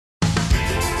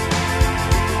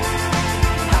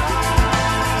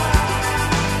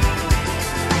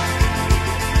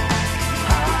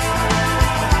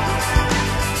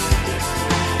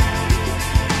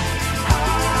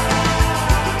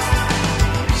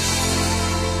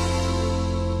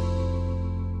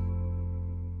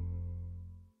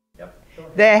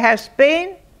There has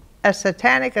been a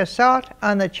satanic assault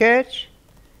on the church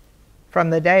from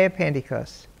the day of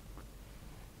Pentecost.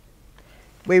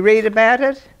 We read about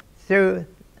it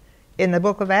in the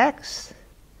book of Acts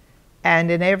and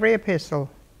in every epistle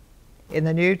in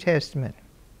the New Testament.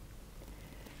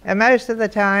 And most of the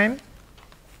time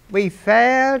we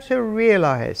fail to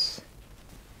realize,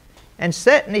 and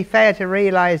certainly fail to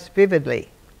realize vividly,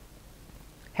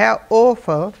 how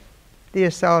awful the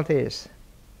assault is.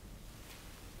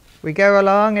 We go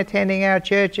along attending our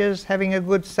churches, having a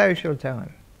good social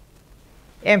time.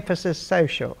 Emphasis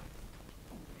social.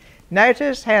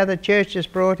 Notice how the churches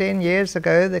brought in years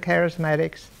ago, the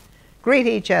charismatics, greet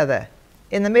each other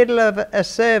in the middle of a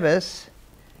service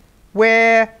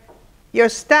where you're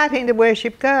starting to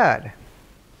worship God.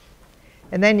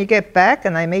 And then you get back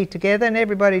and they meet together and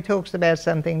everybody talks about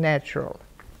something natural.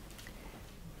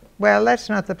 Well, that's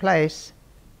not the place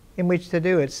in which to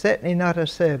do it. Certainly not a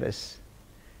service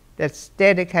that's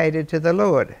dedicated to the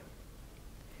Lord.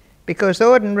 Because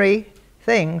ordinary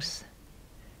things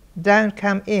don't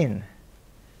come in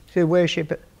to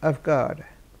worship of God.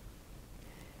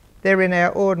 They're in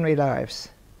our ordinary lives.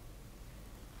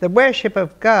 The worship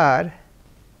of God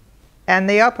and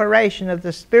the operation of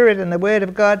the Spirit and the Word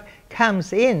of God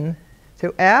comes in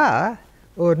to our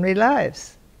ordinary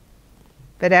lives.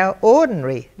 But our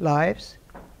ordinary lives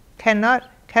cannot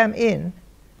come in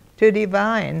to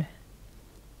divine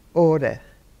order.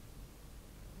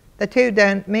 The two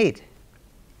don't meet.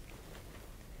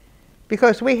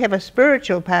 Because we have a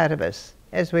spiritual part of us,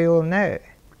 as we all know,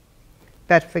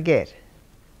 but forget.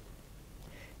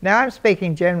 Now I'm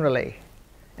speaking generally,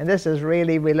 and this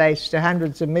really relates to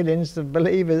hundreds of millions of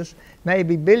believers,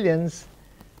 maybe billions,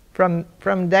 from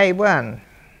day one.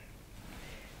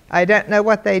 I don't know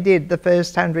what they did the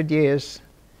first 100 years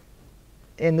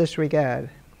in this regard.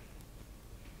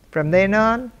 From then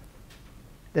on,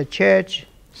 the church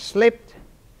slipped.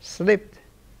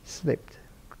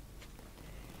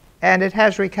 And it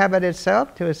has recovered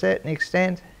itself to a certain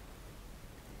extent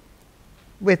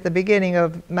with the beginning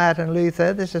of Martin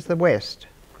Luther. This is the West,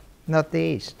 not the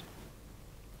East.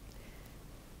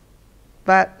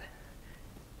 But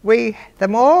the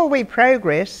more we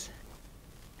progress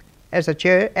as a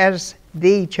church, as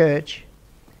the church,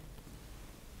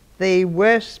 the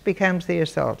worse becomes the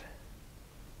assault.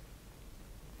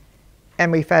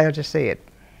 And we fail to see it.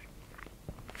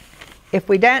 If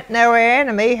we don't know our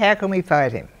enemy, how can we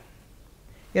fight him?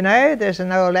 You know, there's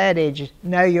an old adage,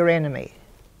 know your enemy.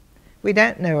 We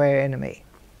don't know our enemy.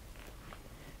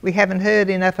 We haven't heard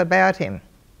enough about him.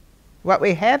 What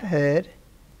we have heard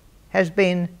has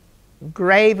been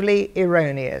gravely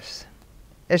erroneous,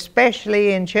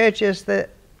 especially in churches that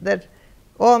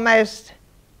almost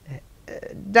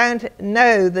don't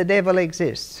know the devil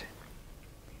exists.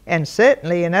 And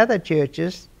certainly in other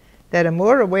churches that are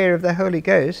more aware of the Holy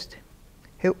Ghost,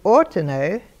 who ought to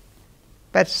know,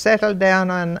 but settle down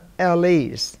on our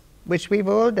lees, which we've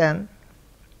all done.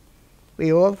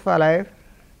 We all follow.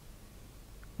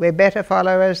 We're better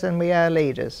followers than we are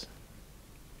leaders.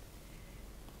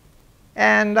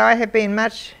 And I have been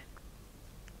much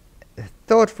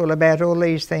thoughtful about all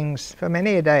these things for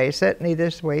many a day, certainly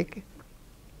this week.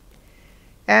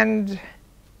 And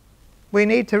we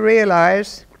need to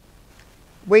realize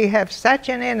we have such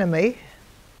an enemy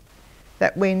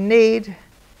that we need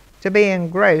to be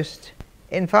engrossed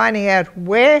in finding out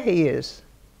where he is,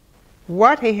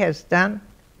 what he has done,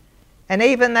 and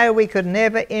even though we could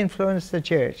never influence the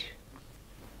church,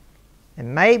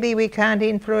 and maybe we can't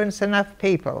influence enough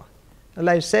people,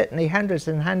 although certainly hundreds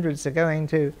and hundreds are going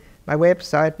to my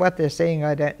website. What they're seeing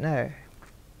I don't know.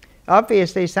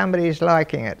 Obviously somebody's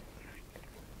liking it.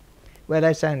 Well,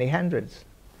 that's only hundreds.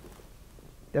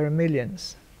 There are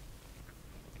millions.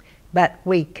 But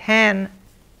we can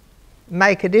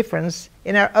make a difference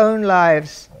in our own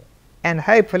lives and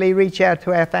hopefully reach out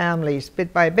to our families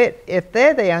bit by bit. If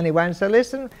they're the only ones that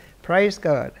listen, praise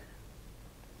God.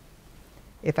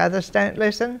 If others don't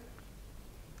listen,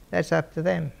 that's up to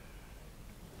them.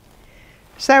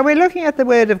 So we're looking at the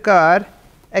Word of God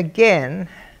again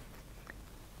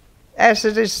as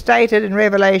it is stated in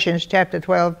Revelation chapter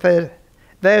 12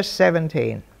 verse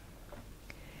 17.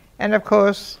 And of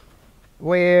course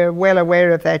we're well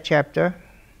aware of that chapter.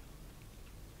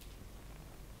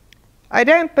 I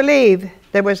don't believe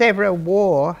there was ever a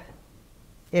war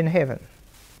in heaven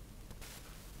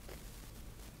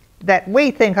that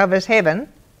we think of as heaven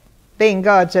being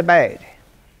God's abode.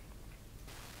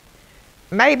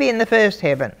 Maybe in the first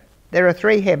heaven there are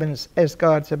 3 heavens as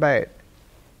God's abode.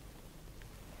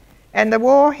 And the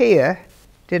war here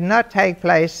did not take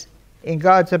place in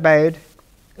God's abode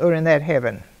or in that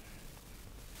heaven.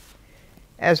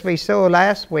 as we saw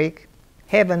last week,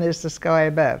 heaven is the sky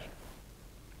above.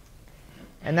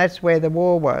 And that's where the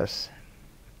war was.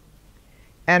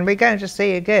 And we're going to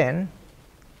see again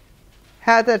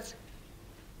how that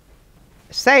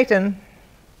Satan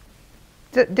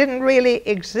didn't really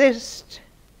exist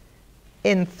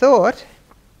in thought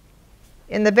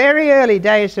in the very early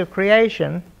days of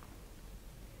creation,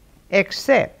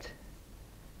 except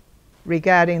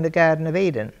regarding the Garden of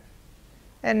Eden.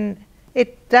 And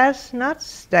it does not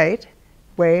state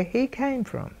where he came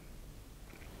from.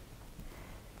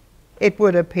 It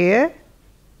would appear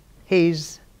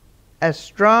he's a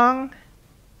strong,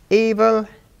 evil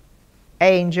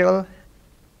angel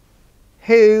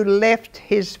who left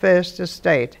his first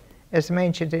estate, as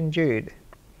mentioned in Jude.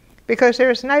 Because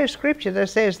there is no scripture that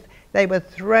says they were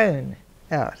thrown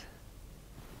out.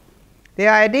 The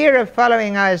idea of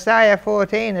following Isaiah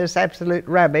 14 is absolute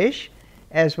rubbish,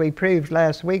 as we proved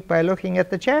last week by looking at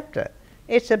the chapter.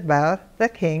 It's about the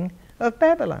king of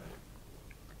Babylon,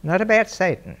 not about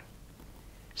Satan.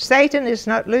 Satan is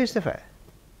not Lucifer.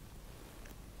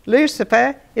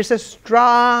 Lucifer is a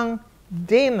strong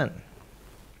demon,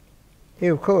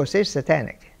 who of course is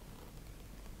satanic.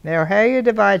 Now, how you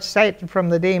divide Satan from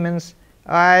the demons,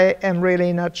 I am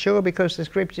really not sure, because the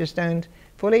scriptures don't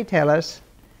fully tell us,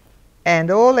 and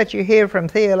all that you hear from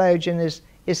theologians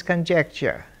is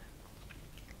conjecture.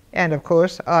 And of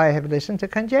course, I have listened to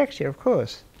conjecture, of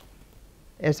course,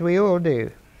 as we all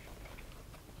do.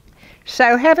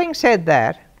 So having said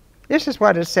that, this is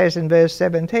what it says in verse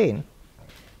 17.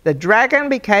 The dragon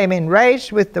became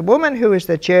enraged with the woman who is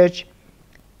the church,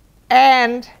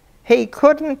 and he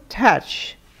couldn't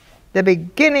touch the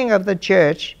beginning of the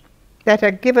church that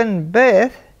had given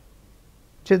birth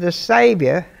to the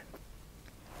Saviour,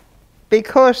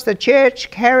 because the church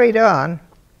carried on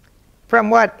from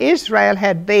what Israel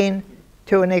had been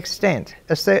to an extent,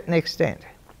 a certain extent.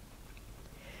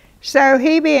 So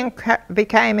he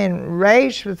became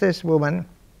enraged with this woman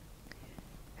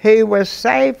who was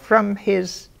saved from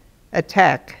his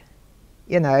attack.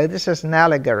 You know, this is an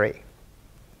allegory,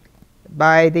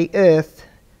 by the earth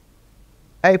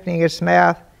opening its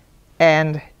mouth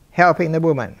and helping the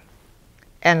woman,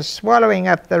 and swallowing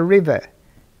up the river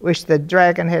which the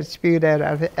dragon had spewed out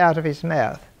of his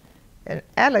mouth. An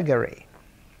allegory,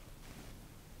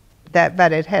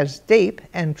 but it has deep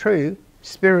and true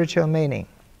spiritual meaning.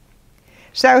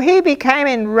 So he became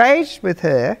enraged with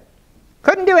her,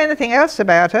 couldn't do anything else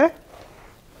about her.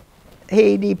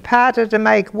 He departed to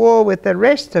make war with the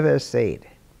rest of her seed,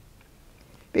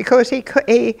 because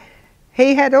he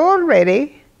had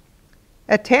already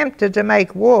attempted to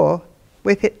make war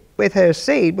with her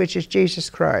seed, which is Jesus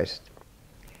Christ.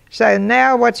 So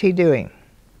now what's he doing?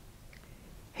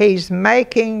 He's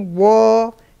making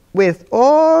war with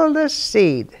all the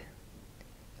seed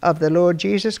of the Lord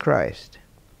Jesus Christ,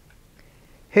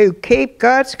 who keep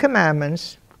God's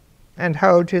commandments and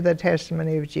hold to the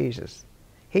testimony of Jesus.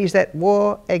 He's at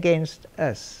war against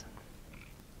us.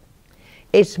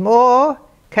 It's more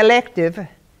collective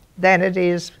than it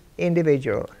is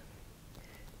individual.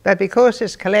 But because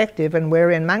it's collective and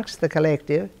we're amongst the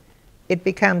collective, it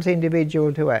becomes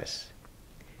individual to us.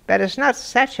 But it's not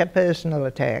such a personal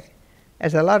attack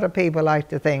as a lot of people like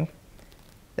to think.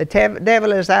 The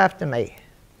devil is after me.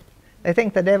 They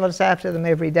think the devil's after them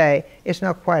every day. It's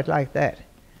not quite like that.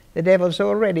 The devil's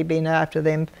already been after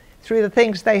them through the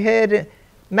things they heard,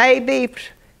 maybe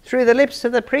through the lips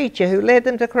of the preacher who led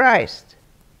them to Christ.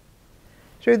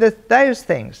 Through those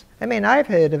things. I mean, I've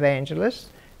heard evangelists,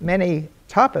 many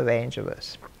top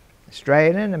evangelists,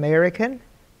 Australian, American,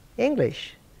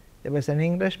 English. There was an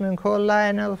Englishman called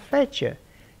Lionel Fletcher.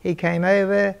 He came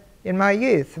over in my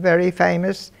youth, very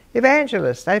famous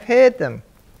evangelist. I've heard them.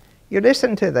 You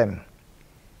listen to them.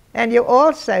 And you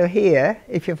also hear,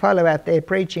 if you follow out their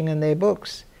preaching and their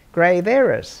books, grave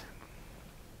errors.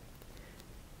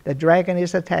 The dragon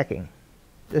is attacking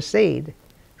the seed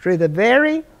through the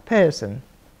very person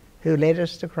who led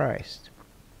us to Christ.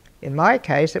 In my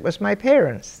case, it was my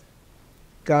parents,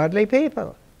 godly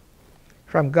people,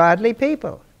 from godly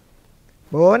people,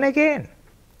 born again,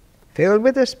 filled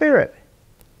with the Spirit.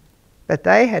 But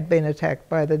they had been attacked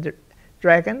by the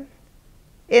dragon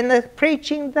in the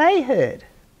preaching they heard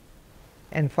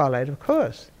and followed, of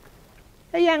course.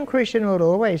 A young Christian will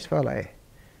always follow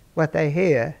what they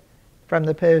hear from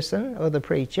the person or the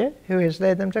preacher who has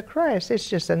led them to Christ. It's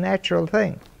just a natural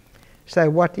thing. So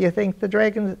what do you think the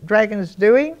dragon is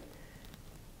doing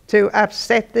to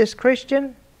upset this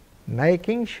Christian?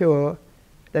 Making sure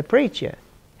the preacher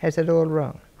has it all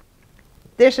wrong.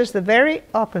 This is the very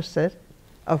opposite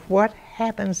of what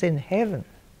happens in heaven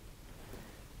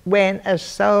when a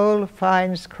soul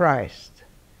finds Christ.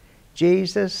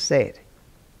 Jesus said,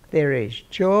 there is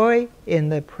joy in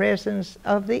the presence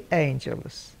of the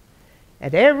angels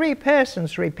at every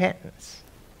person's repentance.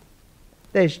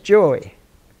 There's joy.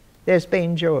 There's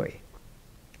been joy.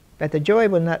 But the joy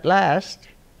will not last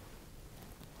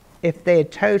if they're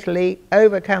totally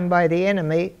overcome by the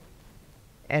enemy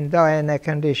and die in that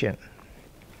condition,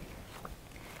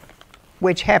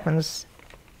 which happens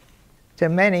to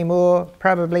many more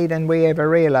probably than we ever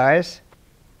realize,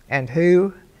 and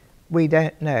who we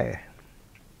don't know.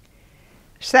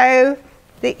 So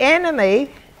the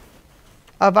enemy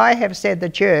of, I have said, the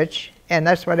church, and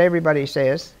that's what everybody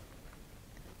says,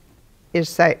 is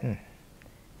Satan.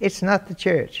 It's not the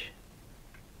church.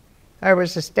 I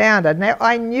was astounded. Now,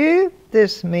 I knew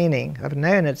this meaning. I've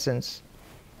known it since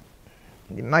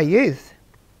my youth.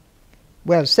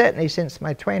 Well, certainly since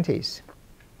my 20s.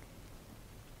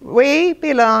 We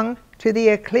belong to the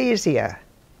ecclesia,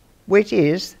 which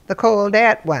is the called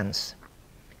out ones.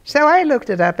 So I looked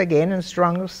it up again in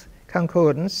Strong's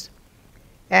Concordance,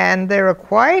 and there are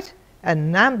quite a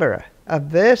number of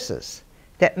verses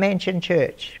that mention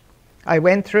church. I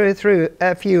went through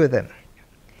a few of them.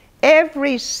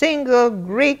 Every single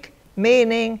Greek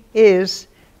meaning is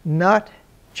not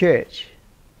church.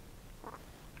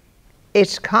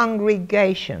 It's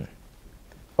congregation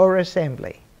or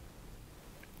assembly.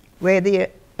 We're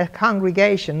a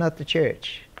congregation, not the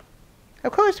church.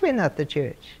 Of course we're not the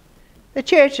church. The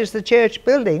church is the church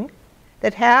building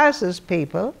that houses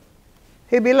people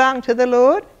who belong to the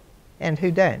Lord and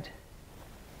who don't.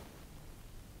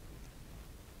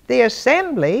 The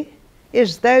assembly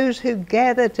is those who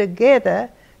gather together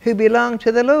who belong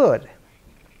to the Lord.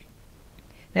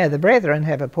 Now the brethren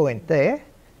have a point there.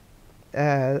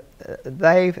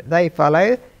 They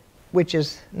follow, which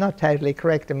is not totally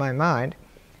correct in my mind,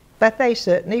 but they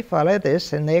certainly follow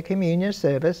this in their communion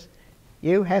service.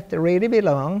 You have to really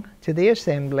belong to the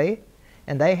assembly,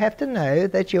 and they have to know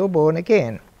that you're born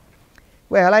again.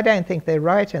 Well, I don't think they're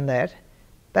right in that,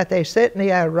 but they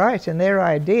certainly are right in their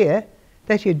idea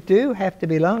that you do have to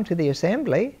belong to the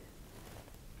assembly.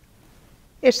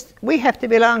 We have to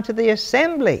belong to the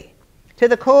assembly, to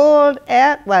the called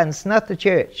out ones, not the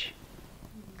church.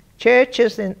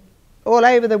 Churches all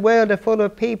over the world are full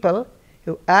of people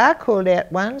who are called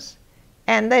out ones,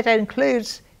 and that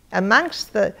includes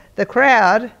amongst the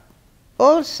crowd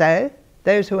also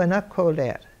those who are not called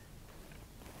out.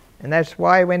 And that's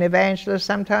why when evangelists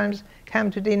sometimes come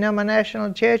to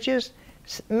denominational churches,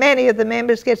 many of the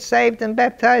members get saved and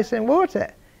baptized in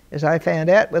water, as I found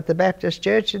out with the Baptist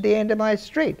church at the end of my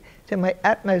street, to my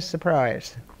utmost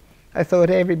surprise. I thought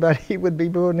everybody would be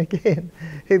born again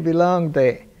who belonged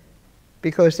there,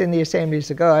 because in the Assemblies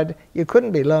of God you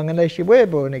couldn't belong unless you were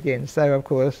born again. So of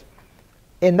course,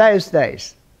 in those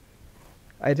days,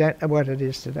 I don't know what it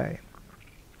is today.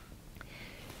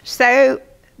 So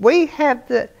we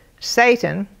have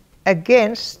Satan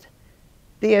against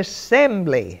the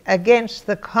assembly, against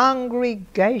the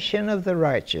congregation of the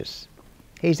righteous.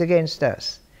 He's against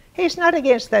us. He's not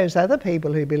against those other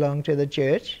people who belong to the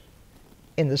church,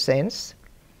 in the sense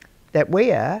that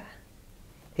we are.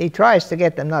 He tries to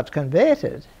get them not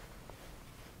converted,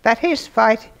 but his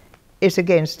fight is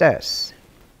against us.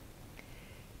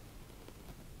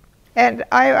 And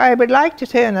I would like to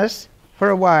turn us for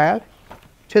a while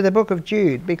to the book of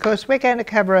Jude, because we're going to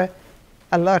cover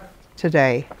a lot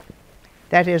today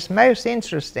that is most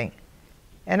interesting.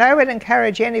 And I would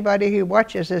encourage anybody who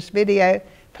watches this video,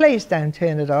 please don't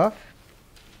turn it off.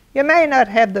 You may not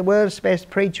have the world's best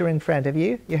preacher in front of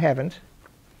you. You haven't.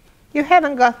 You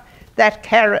haven't got that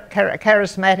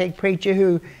charismatic preacher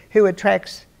who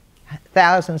attracts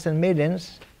thousands and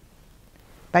millions.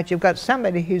 But you've got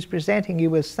somebody who's presenting you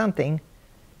with something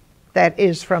that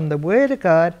is from the Word of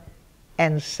God,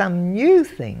 and some new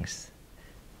things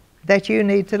that you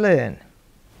need to learn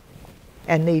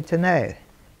and need to know.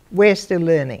 We're still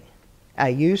learning. Are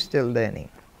you still learning?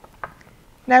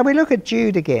 Now we look at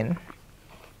Jude again,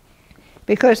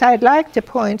 because I'd like to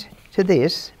point to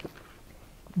this.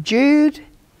 Jude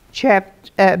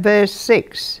verse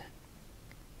 6.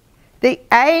 The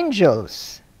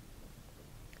angels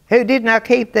who did not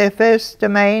keep their first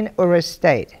domain or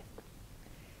estate,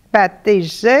 but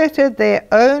deserted their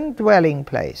own dwelling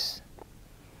place,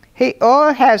 he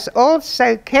has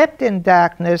also kept in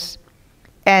darkness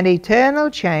and eternal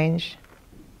change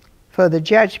for the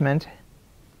judgment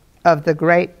of the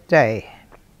great day.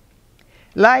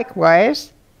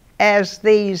 Likewise, as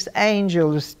these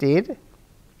angels did.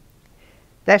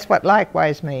 That's what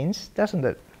likewise means, doesn't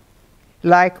it?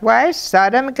 Likewise,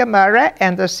 Sodom and Gomorrah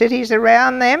and the cities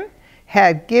around them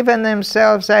had given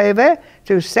themselves over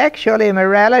to sexual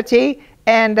immorality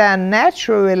and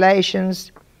unnatural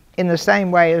relations in the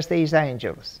same way as these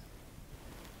angels.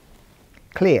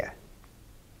 Clear.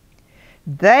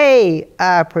 They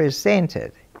are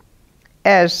presented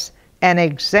as an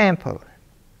example,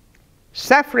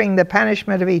 suffering the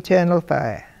punishment of eternal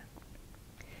fire.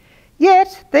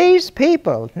 Yet these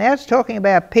people, now it's talking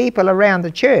about people around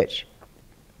the church,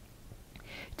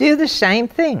 do the same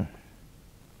thing.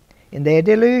 In their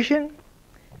delusion,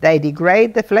 they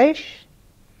degrade the flesh,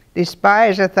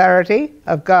 despise authority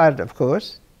of God, of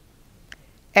course,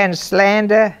 and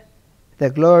slander the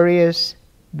glorious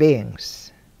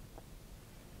beings.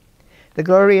 The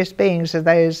glorious beings are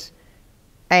those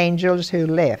angels who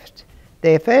left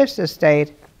their first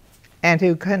estate and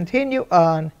who continue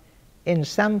on in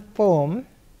some form,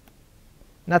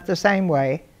 not the same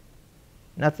way,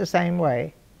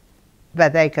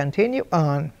 but they continue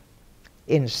on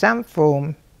in some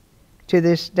form to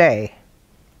this day,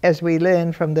 as we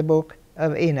learn from the book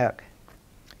of Enoch,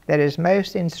 that is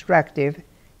most instructive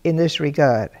in this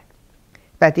regard.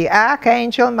 But the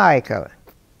archangel Michael,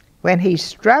 when he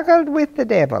struggled with the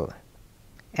devil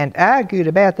and argued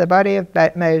about the body of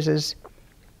Moses,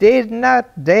 did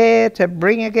not dare to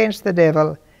bring against the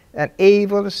devil an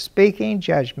evil speaking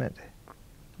judgment,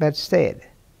 but said,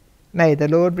 "May the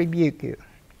Lord rebuke you."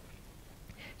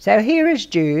 So here is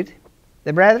Jude,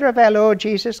 the brother of our Lord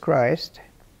Jesus Christ,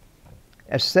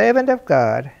 a servant of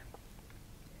God,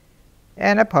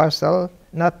 an apostle,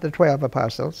 not the 12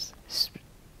 apostles,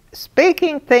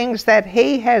 speaking things that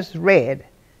he has read,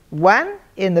 one,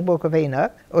 in the book of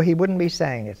Enoch, or he wouldn't be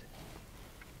saying it.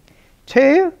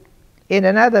 Two, in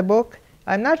another book,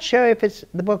 I'm not sure if it's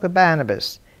the book of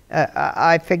Barnabas.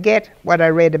 I forget what I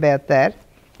read about that,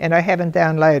 and I haven't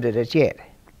downloaded it yet.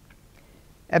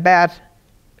 About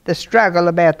the struggle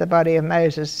about the body of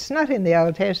Moses. It's not in the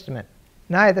Old Testament,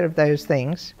 neither of those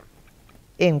things.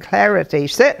 In clarity,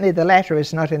 certainly the latter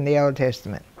is not in the Old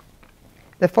Testament.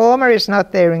 The former is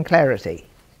not there in clarity,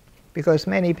 because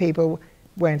many people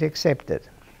won't accept it.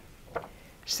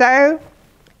 So,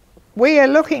 we are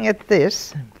looking at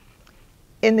this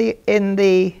in the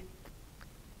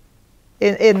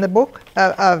book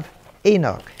of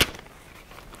Enoch.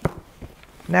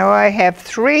 Now I have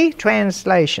 3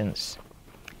 translations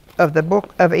of the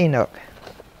book of Enoch.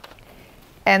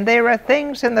 And there are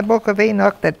things in the book of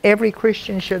Enoch that every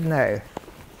Christian should know.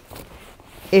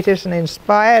 It is an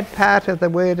inspired part of the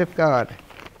Word of God.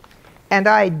 And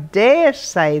I dare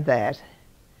say that,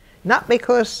 not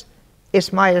because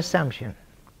it's my assumption,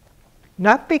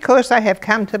 not because I have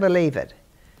come to believe it.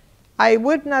 I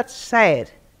would not say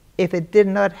it if it did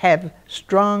not have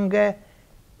stronger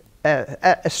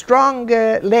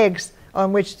legs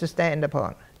on which to stand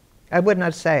upon. I would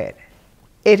not say it.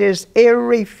 It is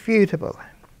irrefutable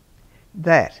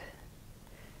that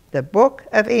the book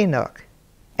of Enoch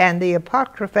and the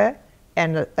Apocrypha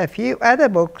and a few other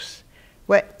books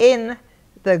were in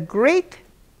the Greek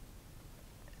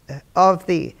of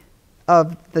the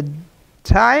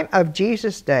time of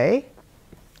Jesus' day.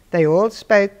 They all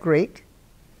spoke Greek.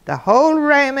 The whole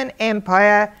Roman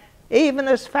Empire, even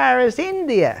as far as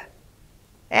India,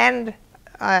 and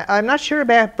I'm not sure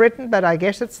about Britain, but I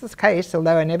guess it's the case,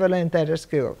 although I never learned that at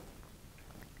school,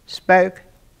 spoke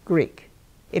Greek.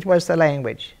 It was the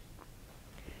language.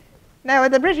 Now,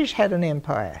 the British had an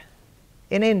empire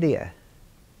in India.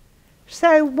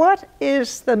 So what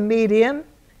is the medium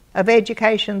of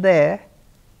education there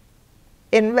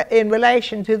in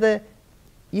relation to the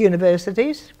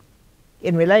universities,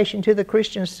 in relation to the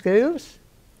Christian schools?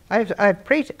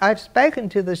 I've spoken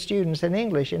to the students in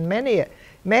English in many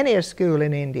a school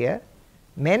in India,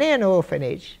 many an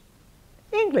orphanage.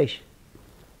 English.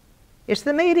 It's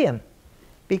the medium,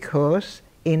 because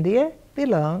India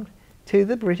belonged to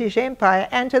the British Empire,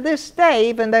 and to this day,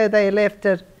 even though they left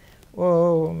it,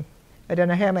 I don't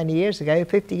know how many years ago,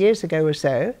 50 years ago or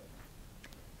so,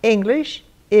 English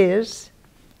is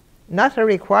not a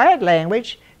required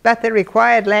language, but the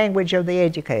required language of the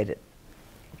educated.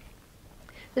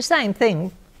 The same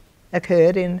thing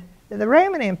occurred in the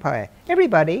Roman Empire.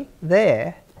 Everybody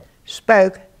there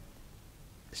spoke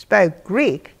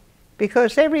Greek,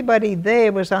 because everybody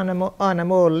there was on a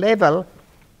more level,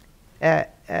 a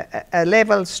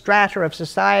level strata of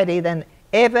society than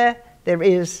ever there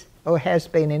is or has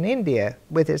been in India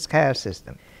with its caste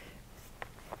system.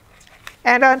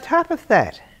 And on top of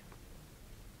that,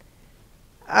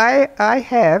 I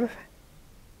have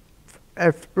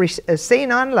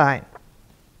seen online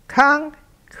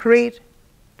concrete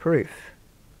proof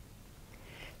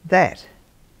that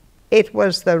it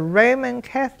was the Roman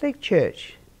Catholic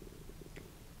Church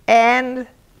and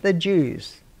the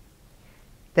Jews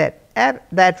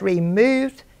that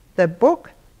removed the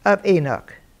book of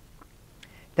Enoch.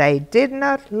 They did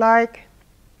not like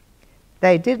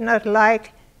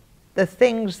the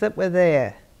things that were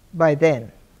there by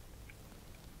then.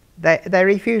 They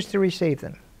refused to receive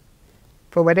them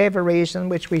for whatever reason,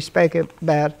 which we spoke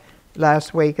about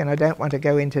last week, and I don't want to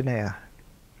go into now.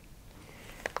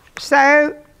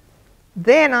 So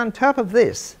then on top of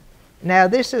this, now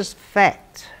this is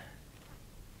fact,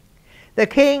 the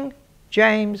King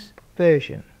James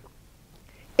Version,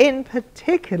 in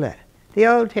particular the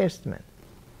Old Testament,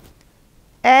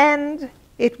 and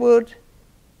it would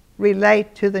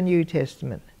relate to the New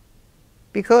Testament,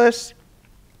 because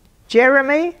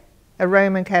Jeremy, a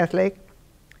Roman Catholic,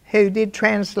 who did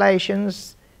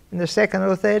translations in the 2nd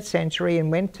or 3rd century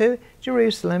and went to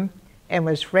Jerusalem and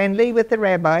was friendly with the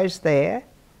rabbis there,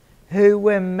 who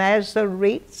were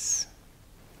Masoretes,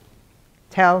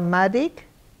 Talmudic,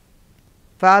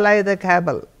 follow the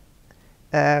Kabbalah.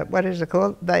 What is it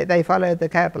called? They followed the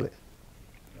Kabbalah.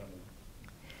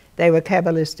 They were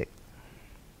Kabbalistic.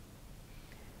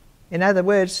 In other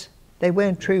words, they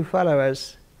weren't true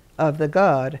followers of the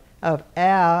God of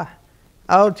our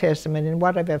Old Testament in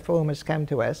whatever form has come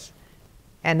to us.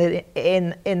 And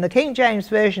in the King James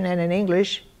Version and in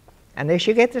English, unless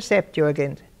you get the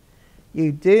Septuagint,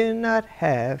 you do not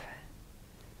have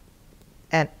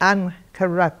an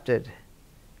uncorrupted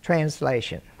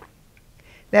translation.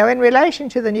 Now, in relation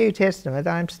to the New Testament,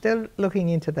 I'm still looking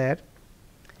into that.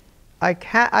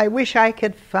 I wish I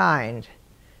could find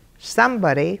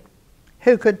somebody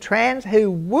who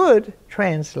would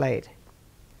translate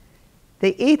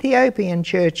the Ethiopian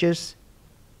Church's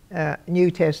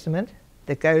New Testament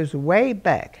that goes way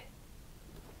back,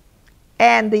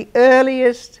 and the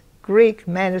earliest Greek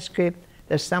manuscript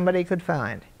that somebody could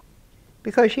find.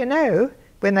 Because you know,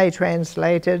 when they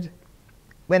translated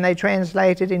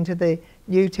into the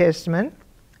New Testament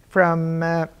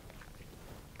from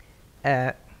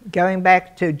going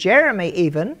back to Jeremy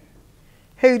even,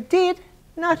 who did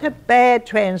not a bad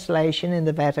translation in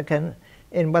the Vatican,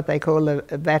 in what they call the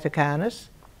Vaticanus,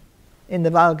 in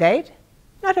the Vulgate.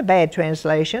 Not a bad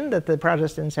translation that the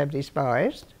Protestants have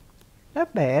despised.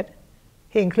 Not bad.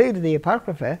 He included the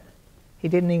Apocrypha. He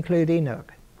didn't include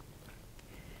Enoch.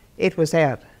 It was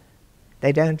out.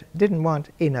 They didn't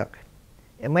want Enoch.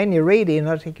 And when you read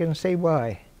Enoch, you can see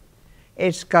why.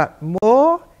 It's got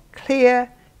more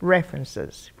clear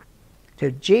references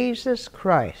to Jesus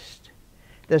Christ,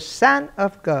 the Son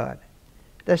of God,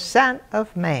 the Son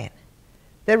of Man,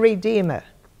 the Redeemer,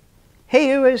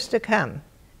 he who is to come,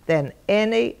 than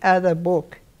any other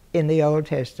book in the Old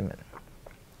Testament.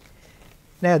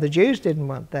 Now, the Jews didn't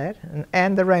want that,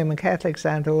 and the Roman Catholics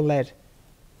aren't all that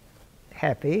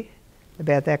happy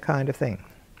about that kind of thing.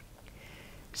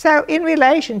 So, in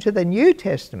relation to the New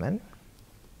Testament,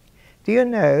 do you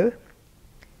know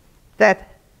that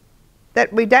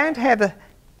we don't have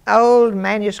old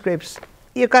manuscripts?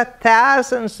 You've got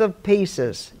thousands of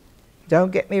pieces.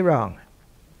 Don't get me wrong.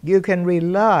 You can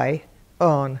rely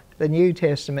on the New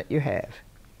Testament you have.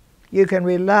 You can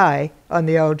rely on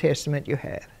the Old Testament you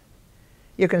have.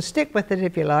 You can stick with it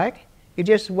if you like. You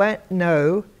just won't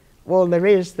know all there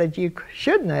is that you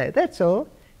should know, that's all.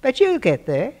 But you'll get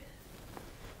there.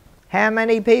 How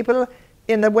many people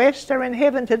in the West are in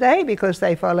heaven today because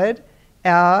they followed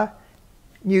our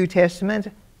New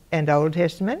Testament and Old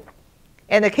Testament?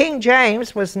 And the King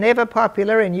James was never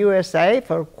popular in USA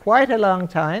for quite a long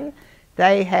time.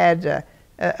 They had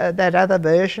that other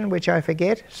version, which I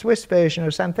forget, Swiss version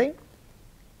or something.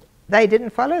 They didn't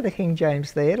follow the King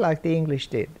James there like the English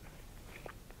did.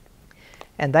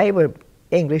 And they were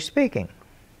English speaking.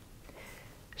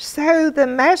 So the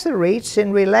Masoretes,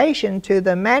 in relation to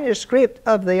the manuscript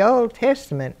of the Old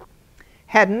Testament,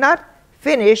 had not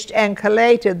finished and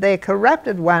collated their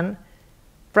corrupted one,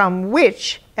 from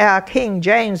which our King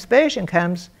James Version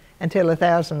comes, until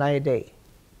 1000 AD.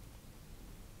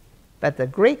 But the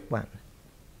Greek one,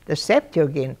 the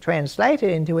Septuagint, translated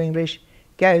into English,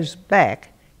 goes back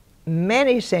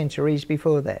many centuries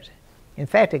before that. In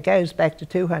fact, it goes back to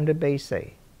 200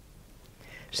 BC.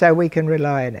 So we can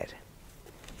rely on it.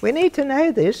 We need to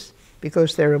know this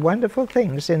because there are wonderful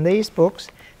things in these books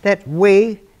that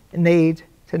we need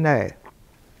to know.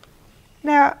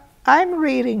 Now, I'm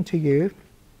reading to you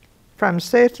from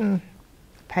certain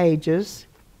pages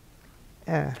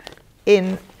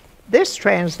in this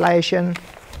translation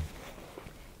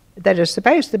that is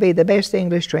supposed to be the best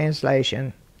English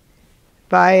translation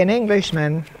by an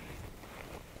Englishman,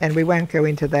 and we won't go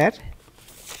into that.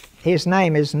 His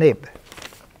name is Nib,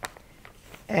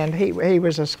 and he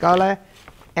was a scholar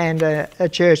and a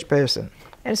church person.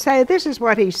 And so this is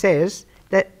what he says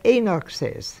that Enoch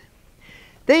says.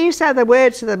 These are the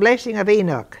words of the blessing of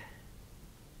Enoch,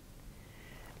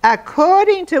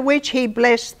 according to which he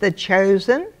blessed the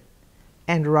chosen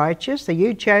and righteous. Are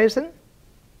you chosen?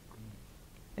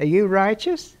 Are you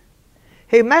righteous?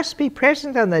 Who must be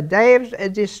present on the day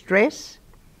of distress,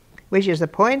 which is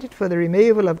appointed for the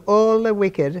removal of all the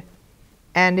wicked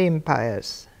and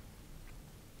impious.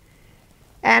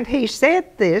 And he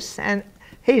said this, and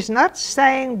he's not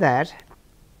saying that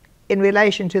in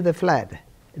relation to the flood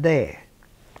there.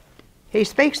 He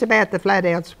speaks about the flood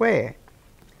elsewhere.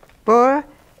 For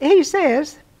he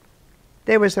says,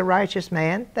 there was a righteous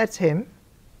man, that's him,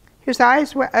 whose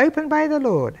eyes were opened by the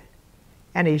Lord,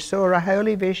 and he saw a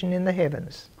holy vision in the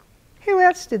heavens. Who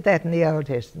else did that in the Old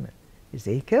Testament?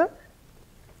 Ezekiel?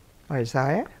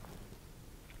 Isaiah?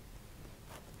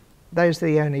 Those are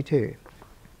the only two.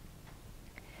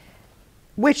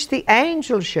 Which the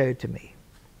angel showed to me,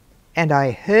 and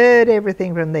I heard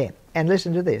everything from them. And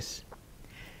listen to this.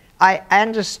 I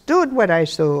understood what I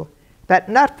saw, but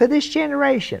not for this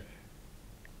generation,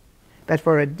 but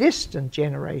for a distant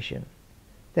generation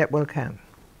that will come.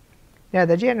 Now,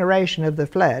 the generation of the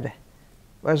flood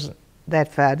wasn't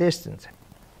that far distant.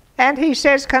 And he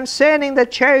says, concerning the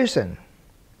chosen,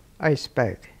 I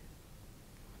spoke.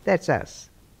 That's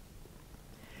us.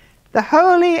 The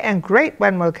holy and great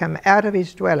one will come out of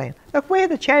his dwelling. Look, we're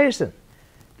the chosen.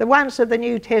 The ones of the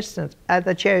New Testament are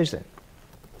the chosen.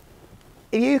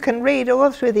 You can read all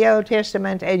through the Old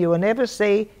Testament and you will never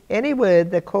see any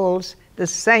word that calls the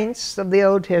saints of the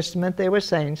Old Testament. There were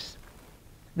saints.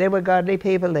 There were godly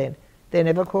people then. They're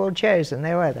never called chosen,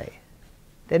 now are they?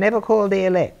 They're never called the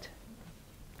elect.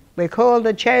 We're called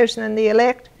the chosen and the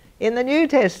elect in the New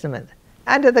Testament,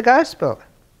 under the gospel.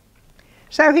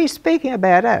 So he's speaking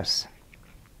about us.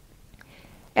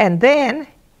 And then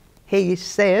he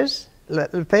says, a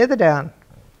little further down,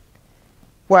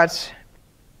 what's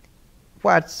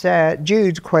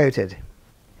Jude quoted.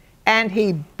 And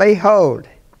he, behold,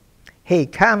 he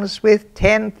comes with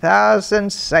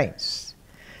 10,000 saints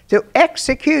to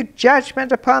execute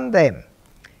judgment upon them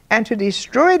and to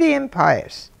destroy the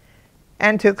impious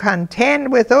and to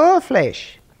contend with all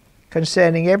flesh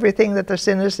concerning everything that the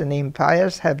sinners and the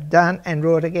impious have done and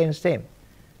wrought against him.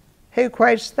 Who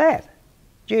quotes that?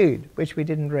 Jude, which we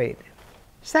didn't read.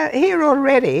 So here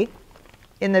already,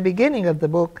 in the beginning of the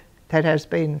book that has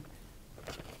been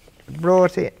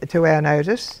brought to our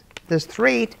notice, there's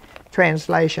 3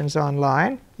 translations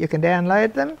online. You can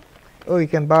download them, or you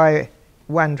can buy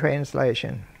one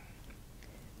translation.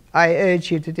 I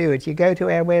urge you to do it. You go to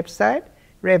our website,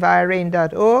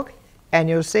 revirene.org, and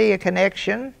you'll see a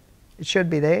connection. It should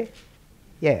be there.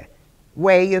 Yeah.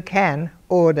 Where you can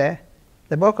order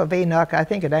the Book of Enoch. I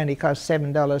think it only costs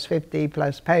 $7.50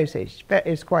 plus postage, but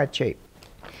it's quite cheap.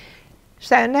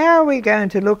 So now we're going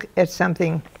to look at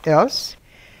something else.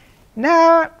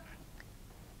 Now,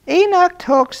 Enoch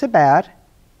talks about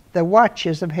the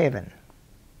watchers of heaven,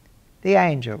 the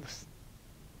angels.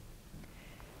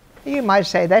 You might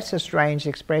say that's a strange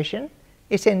expression.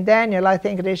 It's in Daniel, I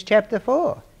think it is chapter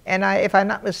 4. And if I'm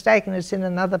not mistaken, it's in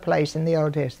another place in the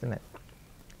Old Testament.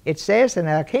 It says in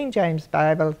our King James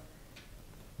Bible,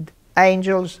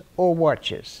 angels or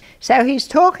watchers. So he's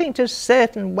talking to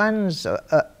certain ones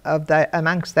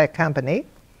amongst that company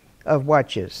of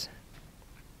watchers.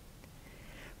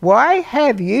 Why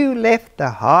have you left the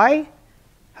high,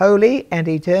 holy, and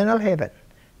eternal heaven?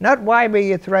 Not why were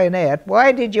you thrown out.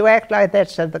 Why did you act like that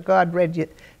so that God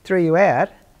threw you out?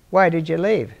 Why did you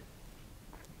leave?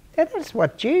 Now that's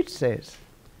what Jude says.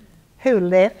 Who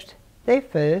left their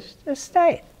first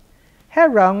estate. How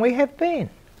wrong we have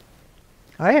been.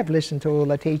 I have listened to all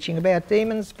the teaching about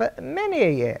demons for many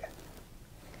a year.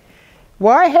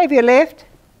 Why have you left,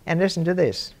 and listen to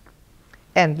this,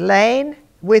 and lain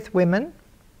with women,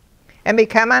 and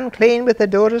become unclean with the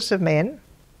daughters of men?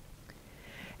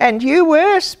 And you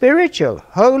were spiritual,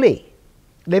 holy,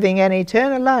 living an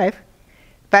eternal life,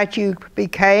 but you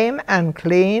became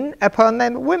unclean upon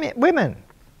them women,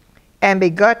 and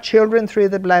begot children through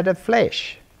the blood of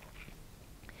flesh,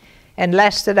 and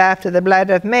lusted after the blood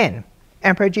of men,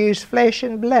 and produced flesh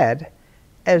and blood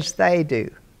as they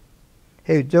do,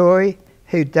 who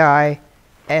die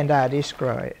and are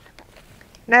destroyed.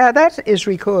 Now that is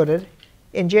recorded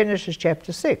in Genesis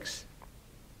chapter 6.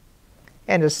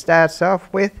 And it starts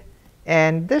off with,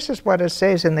 and this is what it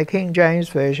says in the King James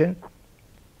Version,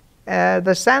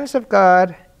 the sons of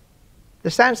God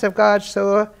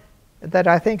saw that,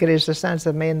 I think it is the sons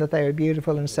of men, that they were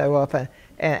beautiful and so on,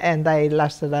 and they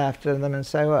lusted after them and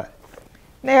so on.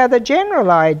 Now the general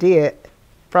idea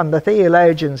from the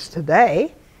theologians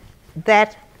today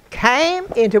that came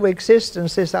into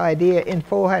existence, this idea in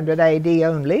 400 AD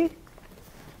only,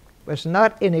 was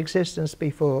not in existence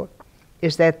before,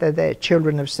 is that they're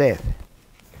children of Seth.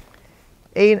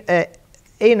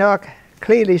 Enoch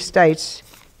clearly states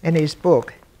in his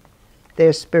book,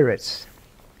 they're spirits.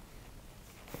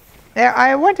 Now,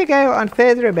 I want to go on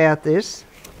further about this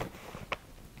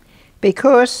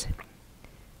because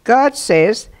God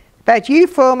says, but you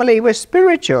formerly were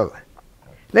spiritual,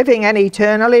 living an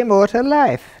eternal, immortal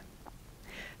life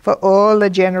for all the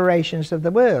generations of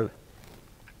the world.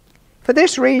 For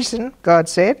this reason, God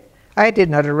said, I did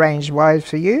not arrange wives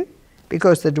for you,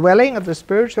 because the dwelling of the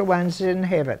spiritual ones is in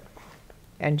heaven.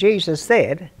 And Jesus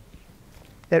said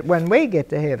that when we get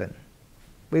to heaven,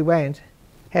 we won't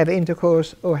have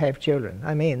intercourse or have children.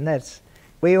 I mean,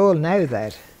 we all know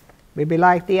that. We'd be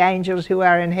like the angels who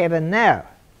are in heaven now,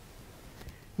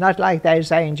 not like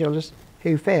those angels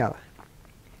who fell.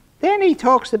 Then he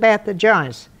talks about the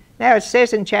giants. Now it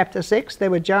says in chapter 6,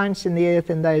 there were giants in the earth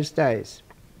in those days.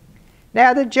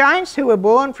 Now the giants who were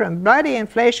born from blood and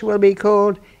flesh will be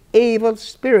called evil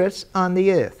spirits on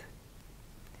the earth.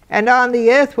 And on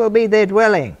the earth will be their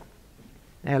dwelling.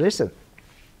 Now listen.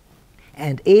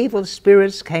 And evil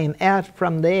spirits came out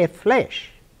from their flesh,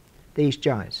 these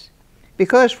giants,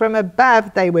 because from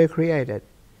above they were created.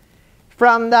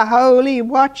 From the holy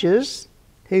watchers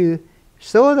who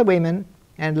saw the women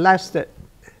and lusted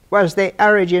was their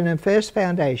origin and first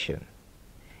foundation.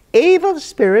 Evil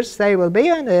spirits they will be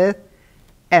on earth,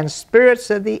 and spirits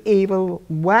of the evil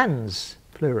ones,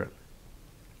 plural,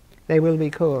 they will be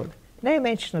called. No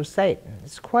mention of Satan.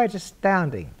 It's quite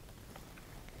astounding.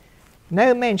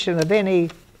 No mention of any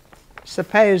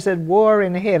supposed war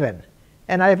in heaven.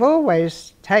 And I've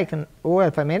always taken,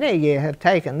 well, for many a year, have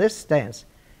taken this stance.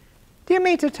 Do you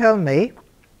mean to tell me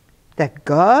that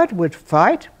God would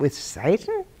fight with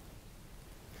Satan?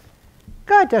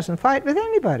 God doesn't fight with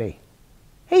anybody.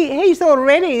 He's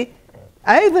already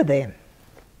over them.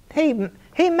 He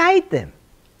made them.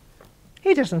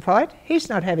 He doesn't fight. He's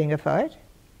not having a fight.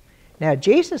 Now,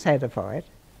 Jesus had a fight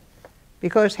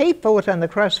because he fought on the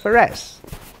cross for us.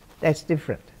 That's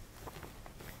different.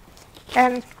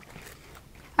 And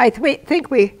I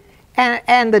think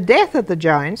and the death of the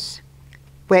giants,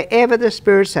 wherever the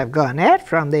spirits have gone out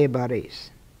from their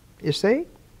bodies, you see,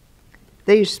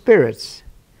 these spirits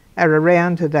are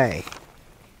around today.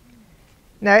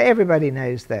 Now, everybody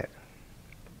knows that.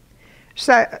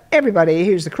 So everybody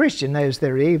who's a Christian knows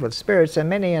they're evil spirits, and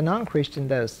many a non-Christian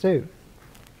does too.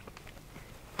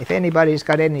 If anybody's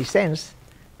got any sense,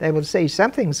 they will see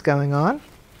something's going on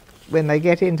when they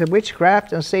get into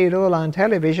witchcraft and see it all on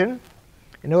television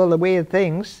and all the weird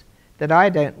things that I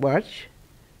don't watch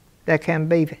that can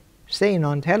be seen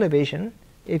on television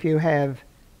if you have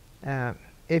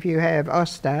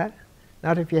Ostar,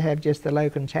 not if you have just the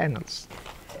local channels.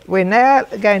 We're now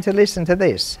going to listen to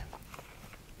this.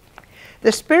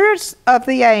 The spirits of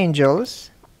the angels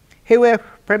who were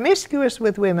promiscuous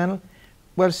with women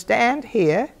will stand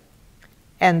here,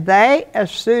 and they,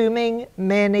 assuming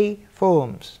many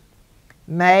forms,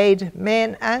 made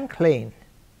men unclean,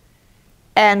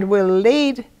 and will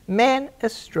lead men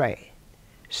astray,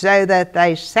 so that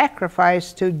they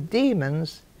sacrifice to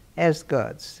demons as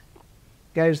gods.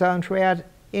 Goes on throughout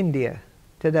India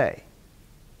today.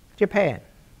 Japan.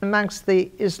 Amongst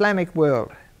the Islamic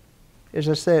world is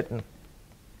a certain.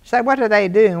 So what are they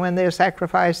doing when they're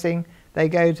sacrificing? They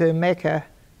go to Mecca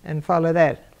and follow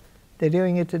that. They're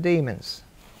doing it to demons.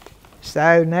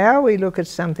 So now we look at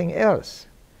something else,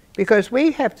 because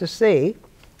we have to see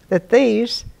that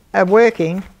these are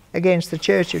working against the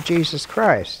Church of Jesus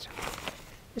Christ.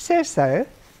 It says so.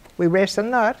 We wrestle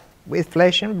not with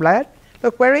flesh and blood.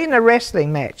 Look, we're in a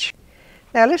wrestling match.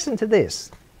 Now listen to this.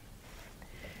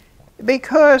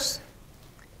 Because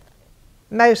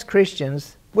most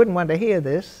Christians wouldn't want to hear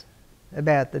this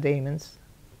about the demons.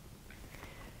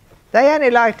 They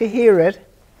only like to hear it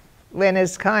when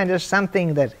it's kind of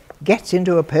something that gets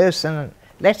into a person and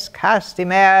let's cast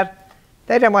him out.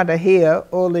 They don't want to hear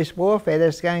all this warfare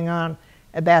that's going on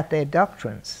about their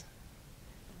doctrines,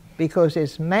 because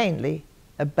it's mainly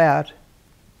about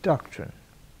doctrine.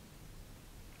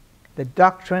 The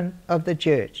doctrine of the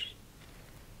church.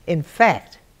 In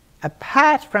fact,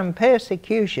 apart from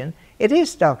persecution, it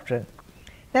is doctrine.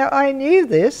 Now, I knew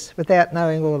this without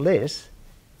knowing all this,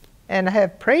 and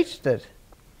have preached it,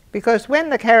 because when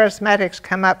the charismatics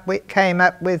came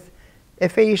up with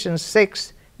Ephesians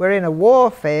 6, we're in a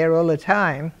warfare all the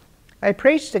time, I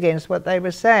preached against what they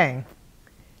were saying.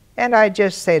 And I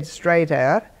just said straight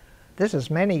out, this is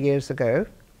many years ago,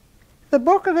 the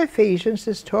book of Ephesians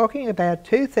is talking about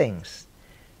two things,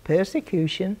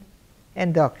 persecution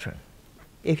and doctrine,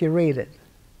 if you read it.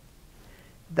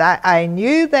 I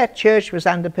knew that church was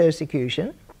under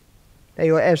persecution,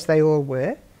 as they all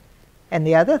were. And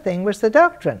the other thing was the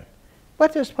doctrine.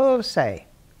 What does Paul say?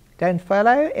 Don't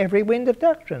follow every wind of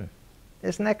doctrine.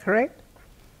 Isn't that correct?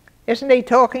 Isn't he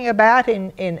talking about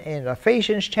in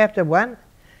Ephesians chapter 1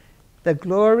 the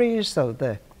glories of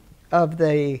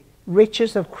the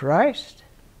riches of Christ?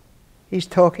 He's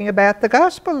talking about the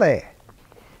gospel there.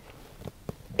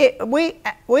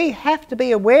 We have to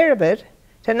be aware of it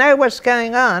to know what's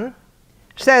going on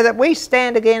so that we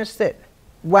stand against it.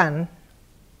 One,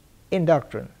 in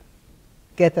doctrine.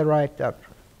 Get the right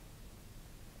doctrine.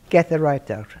 Get the right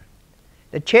doctrine.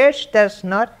 The church does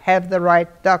not have the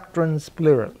right doctrines,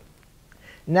 plural.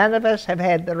 None of us have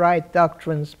had the right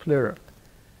doctrines, plural.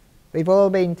 We've all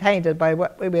been tainted by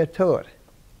what we were taught.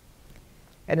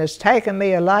 And it's taken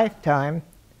me a lifetime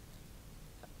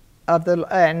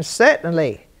and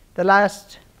certainly the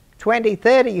last 20,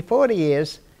 30, 40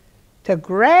 years to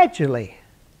gradually,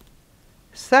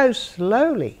 so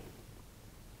slowly,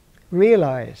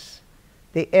 realize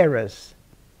the errors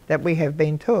that we have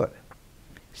been taught.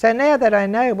 So now that I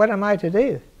know, what am I to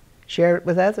do? Share it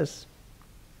with others.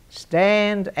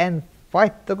 Stand and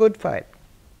fight the good fight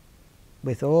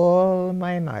with all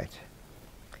my might.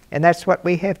 And that's what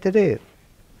we have to do.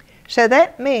 So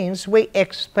that means we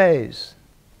expose.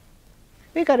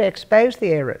 We've got to expose the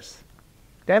errors.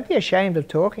 Don't be ashamed of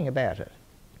talking about it.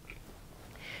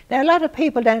 Now, a lot of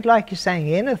people don't like you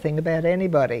saying anything about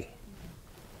anybody.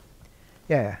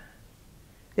 Yeah.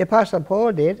 The Apostle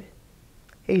Paul did.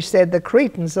 He said the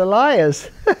Cretans are liars.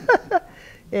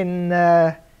 In,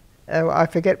 I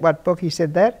forget what book he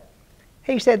said that.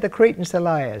 He said the Cretans are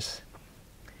liars.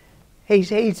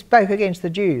 He spoke against the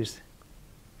Jews.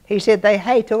 He said they're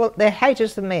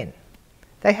haters of men.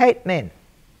 They hate men.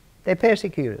 They're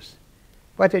persecutors.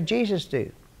 What did Jesus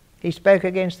do? He spoke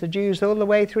against the Jews all the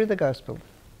way through the gospel.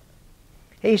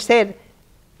 He said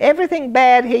everything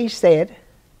bad he said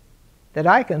that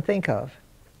I can think of,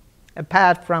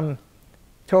 apart from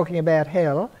talking about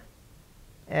hell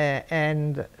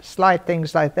and slight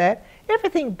things like that,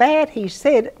 everything bad he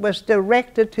said was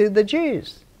directed to the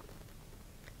Jews.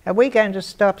 Are we going to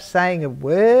stop saying a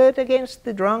word against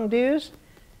the wrongdoers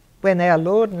when our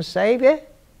Lord and Saviour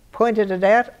pointed it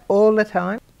out all the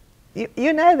time?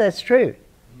 You know that's true.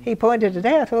 He pointed it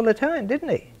out all the time, didn't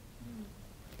he?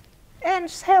 And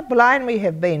how blind we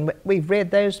have been. We've read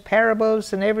those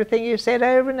parables and everything he said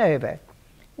over and over.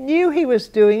 Knew he was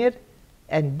doing it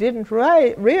and didn't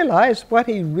realize what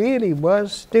he really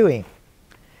was doing.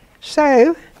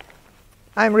 So,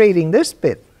 I'm reading this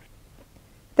bit.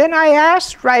 Then I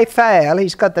asked Raphael,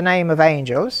 he's got the name of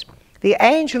angels, the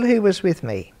angel who was with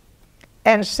me,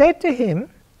 and said to him,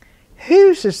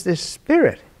 whose is this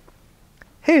spirit,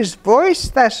 whose voice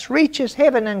thus reaches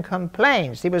heaven and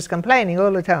complains? He was complaining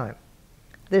all the time.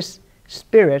 This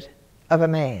spirit of a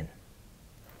man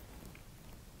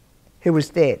who was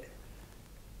dead.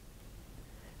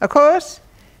 Of course,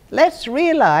 let's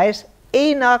realize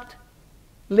Enoch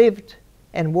lived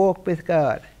and walked with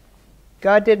God.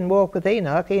 God didn't walk with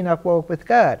Enoch, Enoch walked with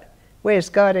God. Where's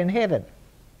God in heaven?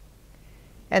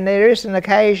 And there is an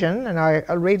occasion, and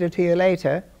I'll read it to you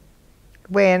later,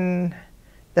 when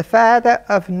the father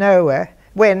of Noah,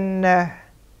 when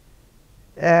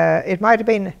it might have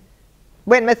been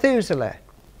when Methuselah,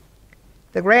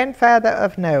 the grandfather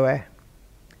of Noah,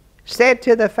 said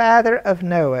to the father of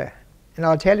Noah, and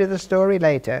I'll tell you the story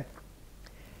later,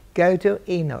 go to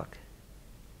Enoch.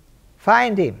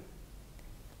 Find him,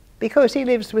 because he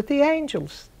lives with the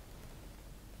angels.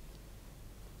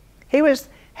 He was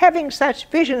having such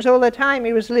visions all the time.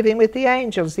 He was living with the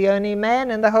angels, the only man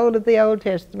in the whole of the Old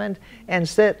Testament, and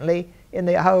certainly in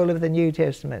the whole of the New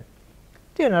Testament.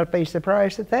 Do not be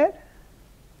surprised at that.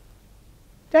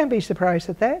 Don't be surprised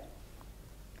at that.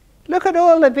 Look at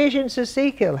all the visions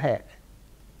Ezekiel had.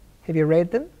 Have you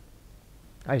read them?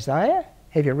 Isaiah,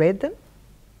 have you read them?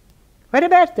 What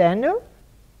about Daniel?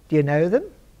 Do you know them?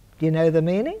 Do you know the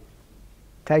meaning?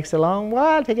 It takes a long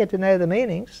while to get to know the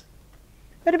meanings.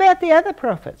 What about the other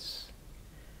prophets?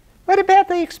 What about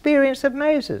the experience of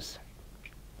Moses?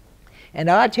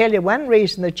 And I'll tell you one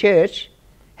reason the church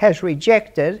has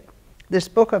rejected this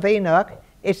book of Enoch.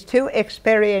 It's too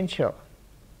experiential.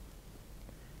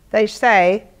 They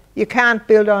say you can't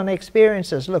build on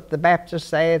experiences. Look, the Baptists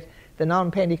say it, the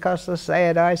non-Pentecostals say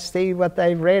it, I see what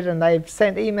they've read, and they've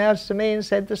sent emails to me and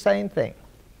said the same thing.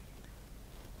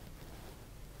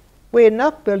 We're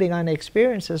not building on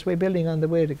experiences, we're building on the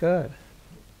Word of God.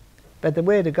 But the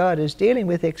Word of God is dealing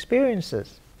with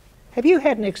experiences. Have you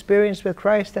had an experience with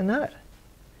Christ or not?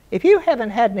 If you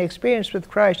haven't had an experience with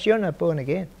Christ, you're not born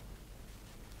again.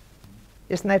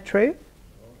 Isn't that true?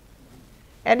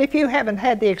 And if you haven't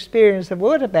had the experience of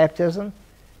water baptism,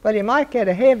 well, you might go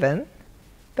to heaven,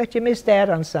 but you missed out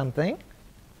on something,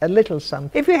 a little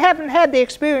something. If you haven't had the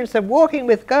experience of walking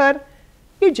with God,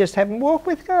 you just haven't walked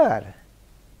with God,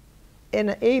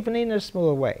 even in a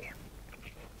small way.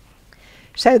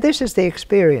 So this is the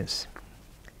experience.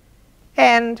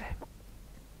 And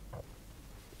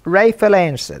Raphael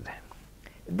answered,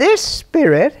 "This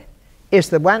spirit is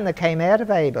the one that came out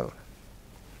of Abel,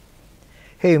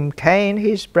 whom Cain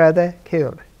his brother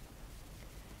killed."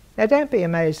 Now don't be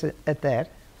amazed at that.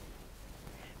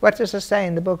 What does it say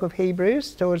in the book of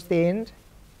Hebrews towards the end?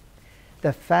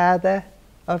 The Father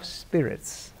of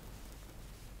spirits.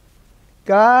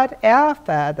 God, our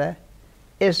Father,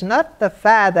 is not the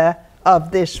Father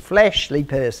of this fleshly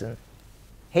person.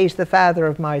 He's the Father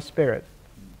of my spirit.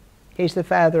 He's the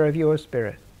Father of your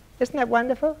spirit. Isn't that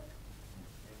wonderful?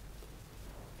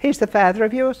 He's the Father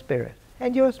of your spirit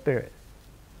and your spirit.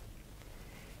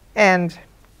 And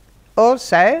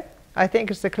also, I think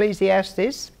it's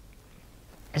Ecclesiastes,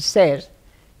 it says,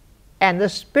 "And the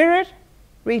spirit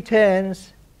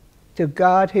returns to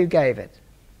God who gave it."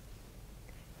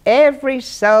 Every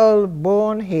soul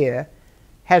born here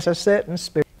has a certain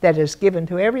spirit that is given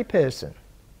to every person.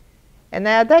 And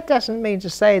now that doesn't mean to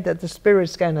say that the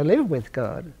spirit's going to live with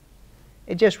God.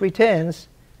 It just returns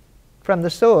from the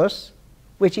source,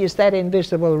 which is that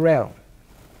invisible realm.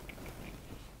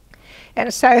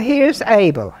 And so here's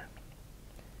Abel,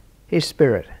 his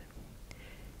spirit.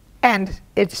 And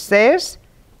it says,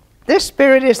 "This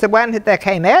spirit is the one that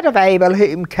came out of Abel,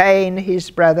 whom Cain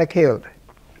his brother killed."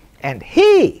 And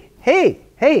he's a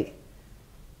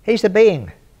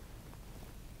being.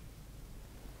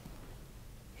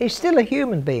 He's still a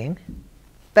human being,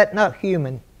 but not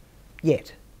human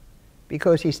yet,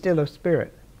 because he's still a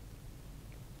spirit.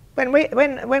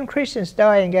 When Christians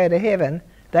die and go to heaven,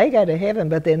 they go to heaven,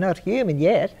 but they're not human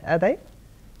yet, are they?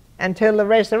 Until the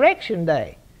resurrection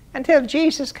day, until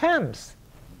Jesus comes.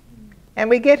 And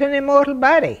we get an immortal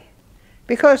body,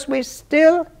 because we're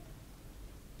still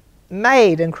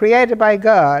made and created by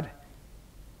God,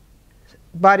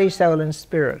 body, soul and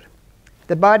spirit.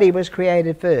 The body was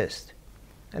created first.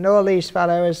 And all these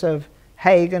followers of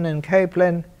Hagen and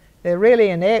Copeland, they're really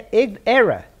in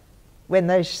error when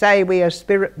they say we are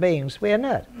spirit beings. We are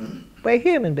not. We're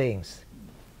human beings.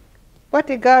 What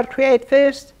did God create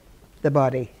first? The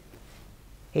body.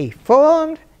 He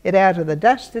formed it out of the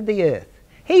dust of the earth.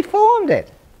 He formed it.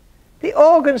 The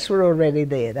organs were already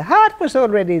there. The heart was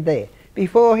already there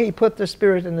before he put the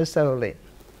spirit and the soul in.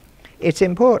 It's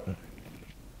important.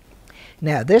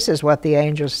 Now this is what the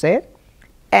angel said.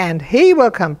 "And he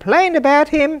will complain about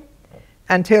him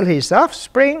until his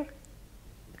offspring,"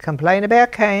 complain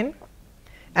about Cain,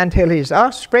 "until his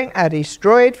offspring are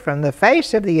destroyed from the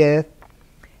face of the earth,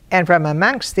 and from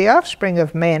amongst the offspring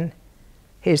of men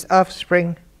his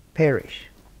offspring perish."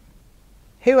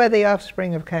 Who are the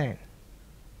offspring of Cain?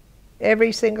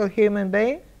 Every single human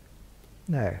being?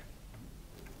 No.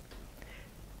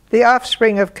 The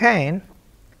offspring of Cain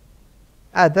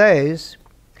are those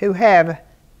who have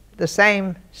the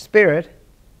same spirit,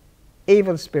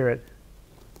 evil spirit,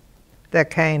 that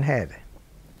Cain had.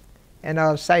 And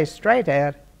I'll say straight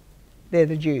out, they're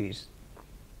the Jews.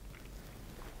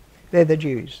 They're the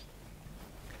Jews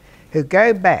who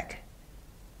go back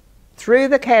through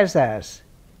the Khazars,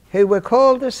 who were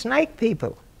called the snake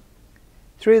people.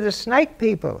 Through the snake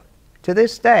people to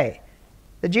this day,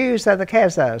 the Jews are the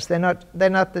Khazars. They're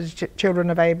not the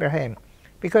children of Abraham,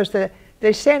 because the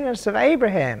descendants of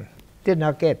Abraham did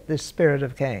not get the spirit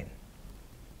of Cain.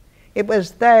 It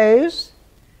was those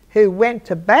who went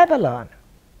to Babylon,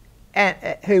 and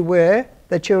who were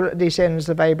the descendants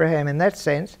of Abraham in that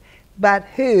sense, but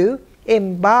who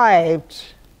imbibed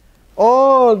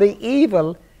all the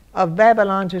evil of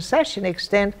Babylon to such an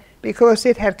extent because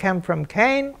it had come from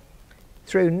Cain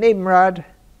through Nimrod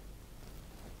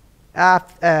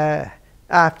after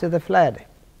the flood.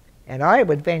 And I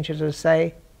would venture to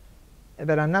say,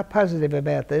 but I'm not positive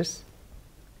about this,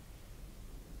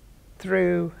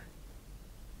 through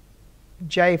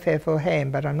Japheth or Ham,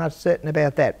 but I'm not certain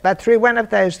about that. But through one of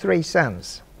those three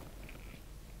sons.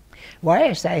 Why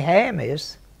I say Ham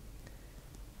is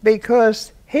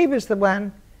because he was the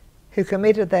one who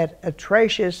committed that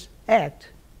atrocious act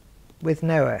with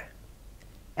Noah,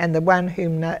 and the one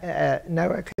whom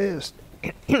Noah cursed.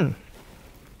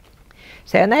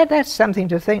 So now that's something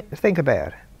to think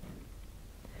about.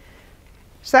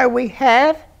 So we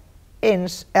have in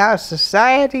our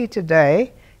society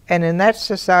today, and in that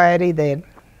society then,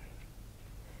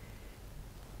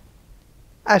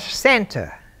 a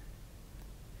centre.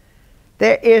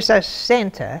 There is a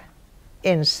centre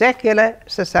in secular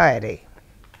society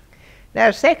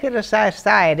Now, secular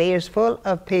society is full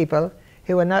of people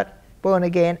who are not born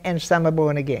again, and some are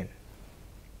born again.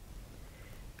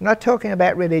 I'm not talking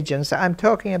about religions, I'm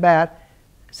talking about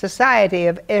society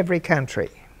of every country.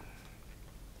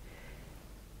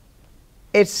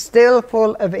 It's still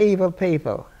full of evil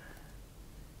people,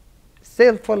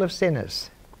 still full of sinners.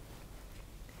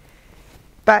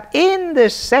 But in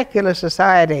this secular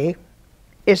society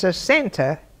is a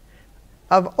center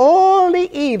of all the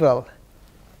evil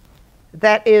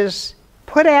that is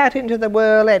put out into the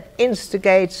world and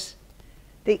instigates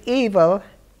the evil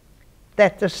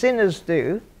that the sinners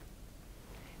do,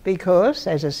 because,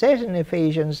 as it says in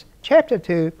Ephesians chapter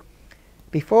 2,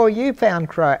 before you found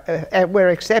Christ, were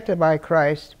accepted by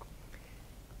Christ,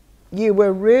 you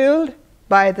were ruled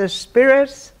by the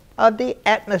spirits of the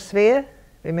atmosphere,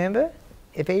 remember?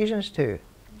 Ephesians 2,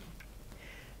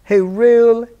 who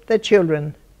rule the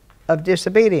children of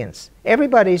disobedience.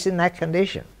 Everybody's in that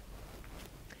condition.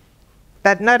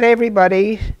 But not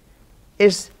everybody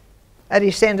is a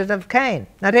descendant of Cain.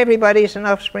 Not everybody is an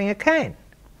offspring of Cain.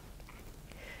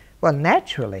 Well,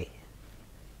 naturally,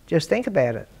 just think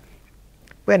about it.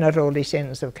 We're not all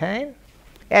descendants of Cain.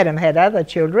 Adam had other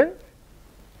children.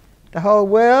 The whole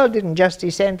world didn't just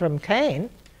descend from Cain.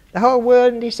 The whole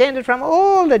world descended from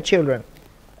all the children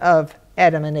of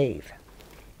Adam and Eve.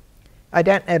 I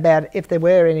don't know about if there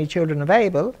were any children of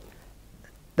Abel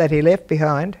that he left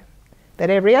behind, but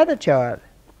every other child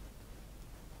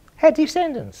had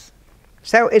descendants.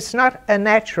 So it's not a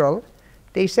natural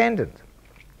descendant.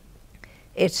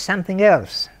 It's something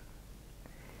else.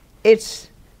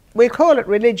 We call it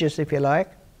religious, if you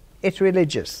like. It's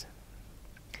religious.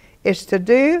 It's to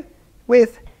do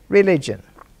with religion.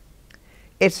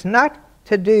 It's not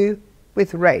to do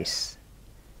with race.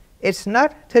 It's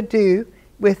not to do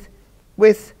with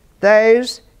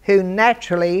those who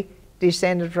naturally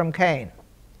descended from Cain.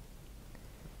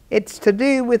 It's to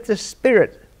do with the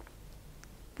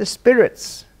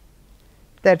spirits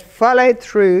that followed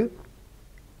through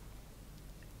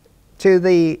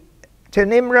to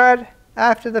Nimrod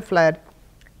after the flood,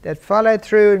 that followed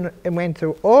through and went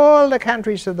through all the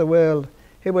countries of the world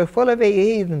who were full of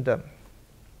heathendom,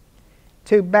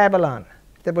 to Babylon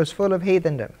that was full of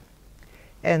heathendom.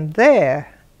 And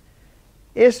there,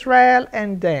 Israel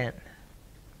and Dan,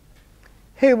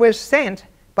 who was sent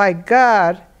by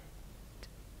God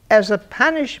as a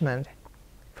punishment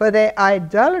for their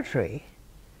idolatry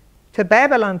to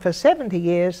Babylon for 70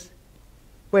 years,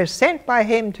 were sent by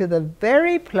him to the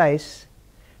very place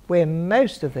where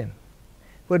most of them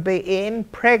would be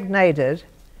impregnated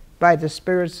by the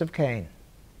spirits of Cain.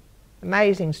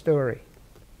 Amazing story.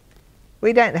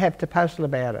 We don't have to puzzle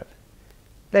about it.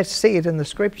 Let's see it in the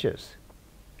scriptures.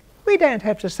 We don't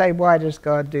have to say, why does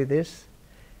God do this?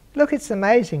 Look, it's an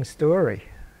amazing story.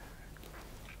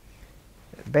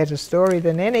 A better story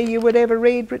than any you would ever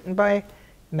read written by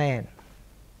man.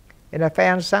 And I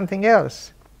found something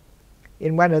else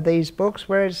in one of these books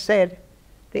where it said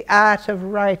the art of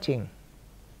writing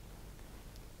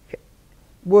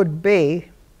would be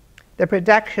the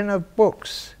production of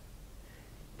books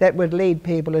that would lead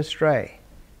people astray.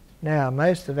 Now,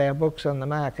 most of our books on the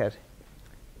market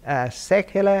are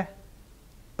secular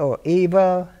or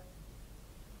evil.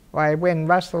 Why, when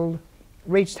Russell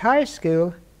reached high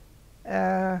school,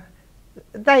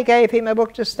 they gave him a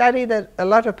book to study that a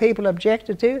lot of people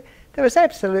objected to. That was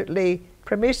absolutely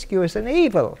promiscuous and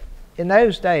evil. In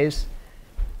those days,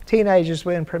 teenagers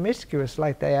weren't promiscuous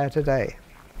like they are today.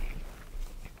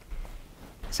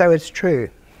 So it's true.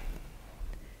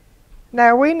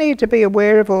 Now, we need to be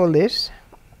aware of all this,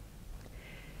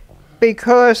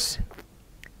 because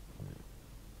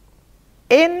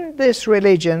in this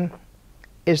religion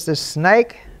is the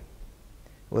snake,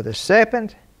 or the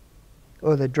serpent,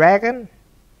 or the dragon,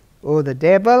 or the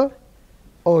devil,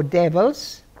 or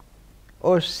devils,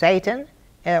 or Satan,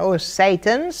 or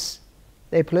Satans.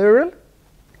 They're plural.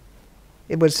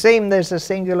 It would seem there's a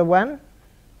singular one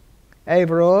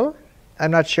overall.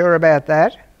 I'm not sure about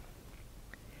that.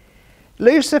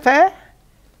 Lucifer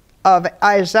of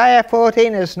Isaiah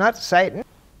 14 is not Satan.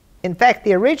 In fact,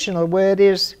 the original word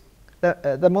is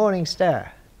the morning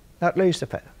star, not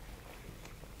Lucifer.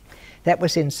 That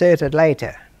was inserted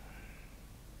later.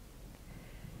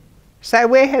 So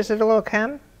where has it all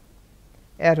come?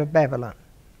 Out of Babylon.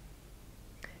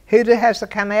 Who has to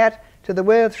come out to the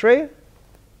world through?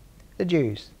 The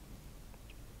Jews.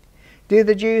 Do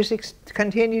the Jews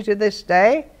continue to this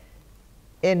day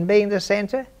in being the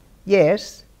center?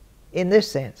 Yes, in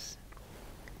this sense.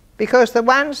 Because the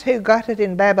ones who got it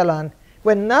in Babylon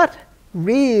were not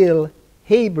real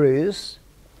Hebrews.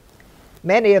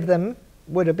 Many of them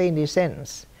would have been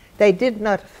descendants. They did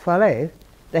not follow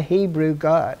the Hebrew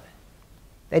God.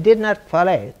 They did not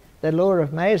follow the law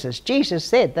of Moses. Jesus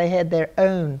said they had their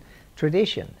own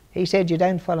tradition. He said, you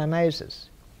don't follow Moses.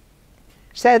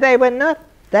 So they were not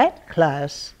that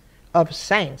class of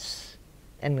saints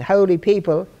and holy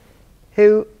people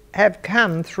who have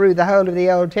come through the whole of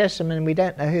the Old Testament, and we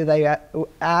don't know who they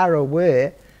are or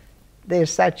were.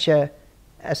 There's such a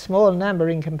small number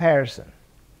in comparison.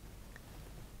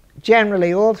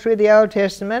 Generally, all through the Old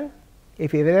Testament,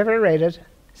 if you've ever read it,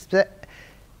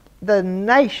 the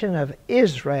nation of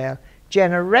Israel,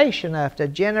 generation after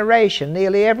generation,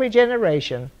 nearly every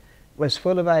generation, was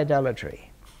full of idolatry.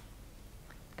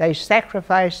 They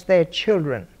sacrificed their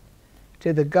children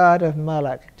to the god of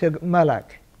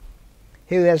Moloch,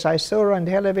 who, as I saw on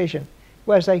television,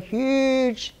 was a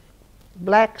huge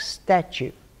black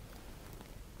statue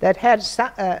that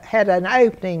had an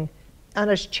opening on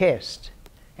its chest,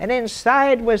 and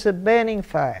inside was a burning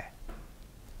fire.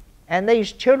 And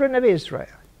these children of Israel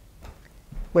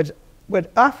would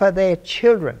offer their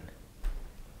children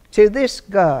to this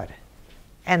god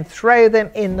and throw them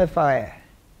in the fire.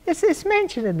 It's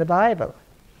mentioned in the Bible.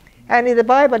 Only the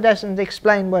Bible doesn't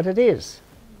explain what it is.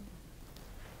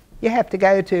 You have to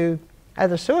go to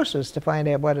other sources to find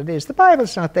out what it is. The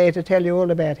Bible's not there to tell you all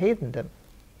about heathendom.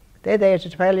 They're there to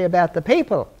tell you about the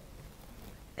people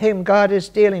whom God is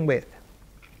dealing with.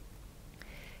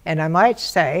 And I might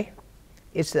say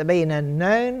it's been a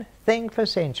known thing for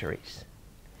centuries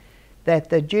that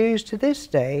the Jews to this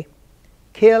day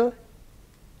kill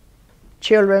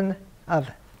children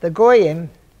of the Goyim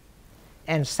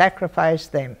and sacrifice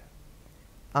them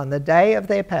on the day of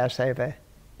their Passover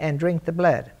and drink the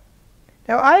blood.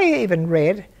 Now, I even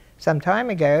read some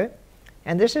time ago,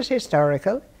 and this is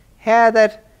historical, how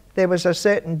that there was a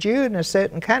certain Jew in a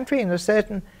certain country in a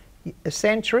certain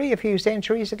century, a few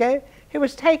centuries ago, who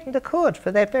was taken to court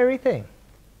for that very thing.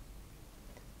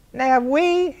 Now,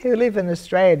 we who live in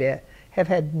Australia have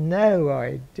had no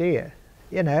idea,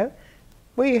 you know.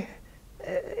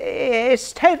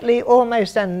 It's totally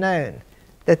almost unknown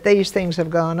that these things have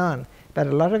gone on, but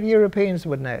a lot of Europeans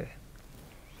would know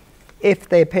if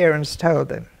their parents told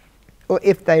them, or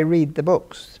if they read the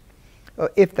books, or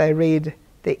if they read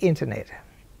the internet.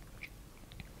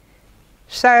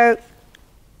 So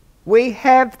we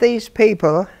have these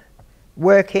people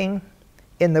working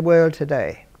in the world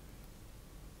today.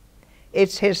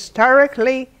 It's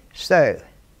historically so.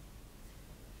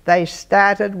 They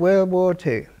started World War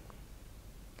II.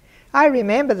 I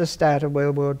remember the start of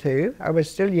World War II. I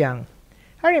was still young.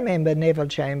 I remember Neville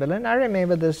Chamberlain. I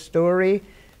remember the story,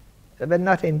 but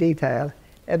not in detail,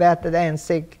 about the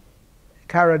Danzig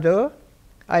corridor.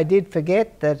 I did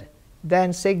forget that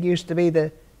Danzig used to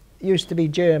be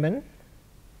German,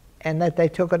 and that they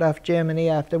took it off Germany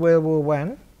after World War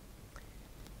I.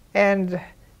 And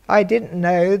I didn't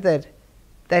know that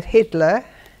Hitler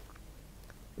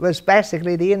was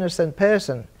basically the innocent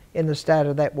person in the start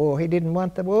of that war. He didn't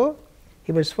want the war.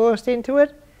 He was forced into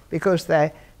it because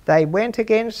they went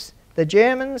against the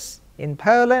Germans in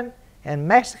Poland and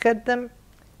massacred them,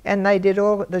 and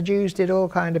the Jews did all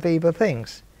kind of evil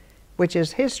things, which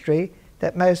is history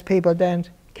that most people don't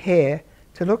care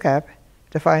to look up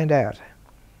to find out.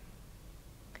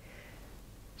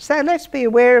 So let's be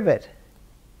aware of it.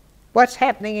 What's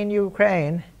happening in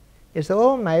Ukraine is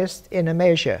almost, in a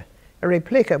measure, a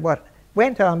replica of what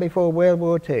went on before World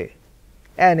War II.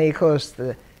 And of course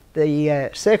the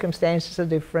circumstances are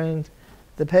different,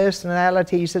 the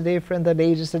personalities are different, the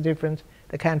leaders are different,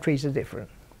 the countries are different.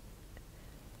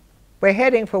 We're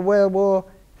heading for World War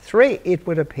III, it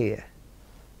would appear,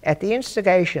 at the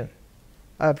instigation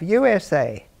of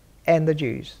USA and the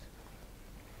Jews.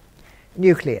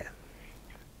 Nuclear.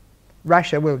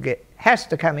 Russia has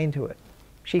to come into it.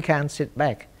 She can't sit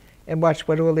back and watch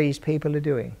what all these people are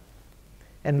doing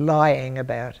and lying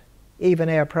about. Even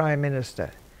our Prime Minister,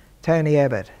 Tony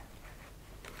Abbott,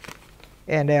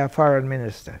 and our Foreign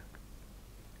Minister.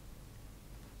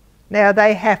 Now,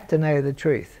 they have to know the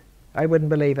truth. I wouldn't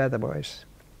believe otherwise.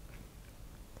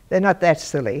 They're not that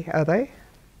silly, are they?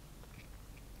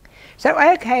 So,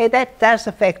 okay, that does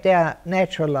affect our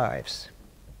natural lives.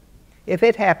 If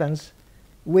it happens,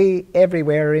 we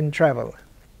everywhere are in trouble.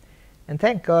 And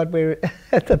thank God we're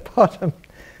at the bottom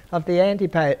of the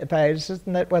antipodes,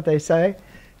 isn't that what they say?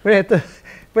 We're at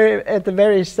the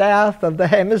very south of the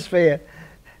hemisphere.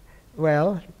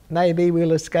 Well, maybe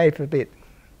we'll escape a bit.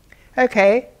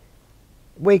 Okay,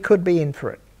 we could be in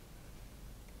for it.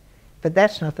 But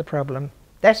that's not the problem.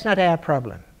 That's not our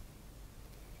problem.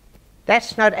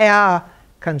 That's not our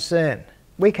concern.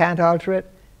 We can't alter it.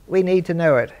 We need to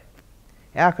know it.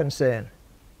 Our concern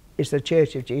is the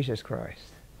Church of Jesus Christ.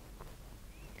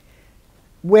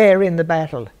 Where in the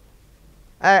battle?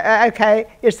 Okay,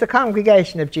 it's the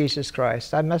congregation of Jesus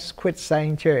Christ. I must quit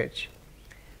saying church.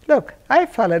 Look, I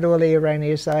followed all the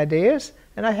erroneous ideas,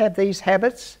 and I have these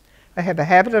habits. I have a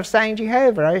habit of saying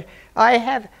Jehovah. I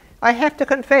have to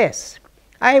confess,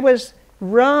 I was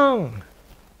wrong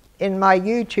in my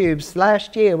YouTubes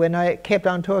last year when I kept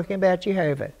on talking about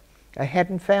Jehovah. I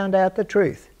hadn't found out the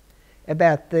truth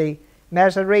about the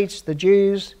Masoretes, the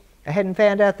Jews. I hadn't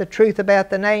found out the truth about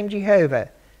the name Jehovah.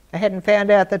 I hadn't found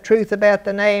out the truth about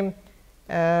the name,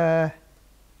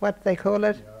 what do they call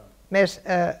it?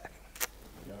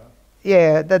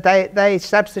 Yeah, that they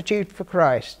substitute for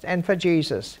Christ and for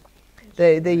Jesus.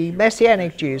 The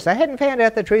Messianic Jews. I hadn't found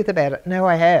out the truth about it. No,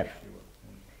 I have.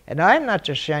 And I'm not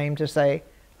ashamed to say,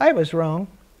 I was wrong.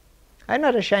 I'm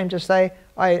not ashamed to say,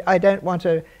 I don't want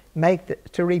to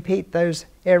to repeat those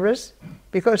errors,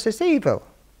 because it's evil.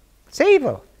 It's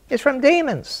evil. It's from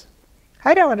demons.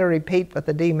 I don't want to repeat what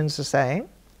the demons are saying.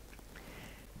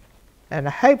 And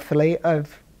hopefully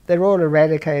they're all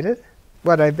eradicated,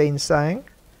 what I've been saying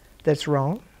that's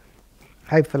wrong,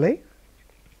 hopefully.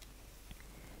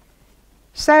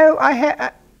 So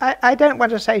I don't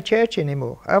want to say church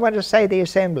anymore. I want to say the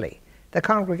assembly, the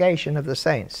congregation of the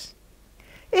saints.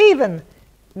 Even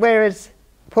whereas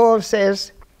Paul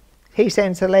says he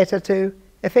sends a letter to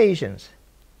Ephesians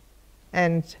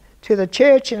and to the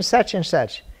church in such and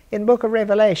such, in the book of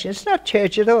Revelation, it's not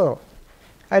church at all.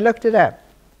 I looked it up.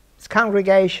 It's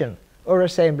congregation or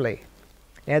assembly.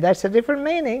 Now that's a different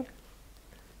meaning,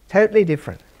 totally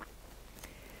different.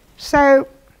 So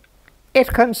it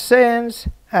concerns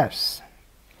us.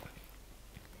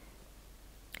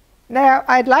 Now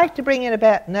I'd like to bring in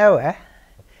about Noah,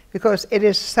 because it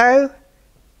is so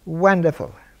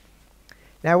wonderful.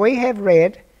 Now we have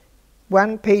read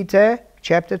 1 Peter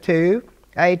chapter 2,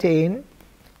 18,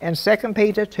 and 2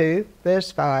 Peter 2,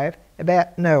 verse 5,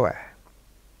 about Noah,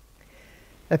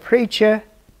 the preacher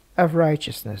of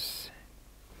righteousness.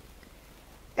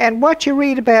 And what you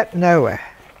read about Noah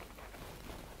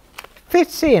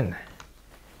fits in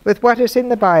with what is in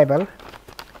the Bible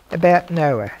about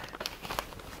Noah.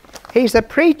 He's a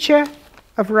preacher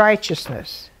of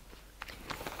righteousness.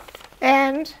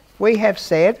 And we have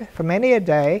said for many a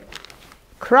day,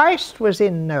 Christ was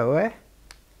in Noah,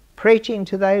 preaching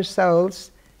to those souls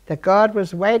that God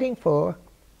was waiting for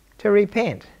to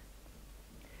repent.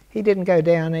 He didn't go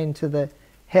down into the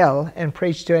hell and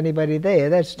preach to anybody there.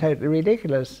 That's totally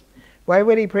ridiculous. Why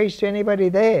would he preach to anybody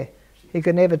there? He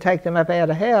could never take them up out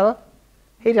of hell.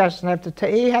 He doesn't have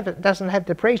to. Doesn't have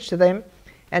to preach to them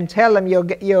and tell them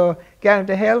you're going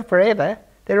to hell forever.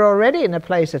 They're already in a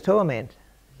place of torment.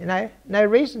 You know, no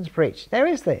reason to preach. There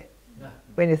is there,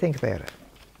 when you think about it.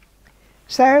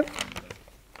 So,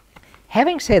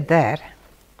 having said that,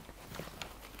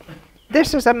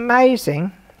 this is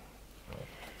amazing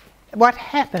what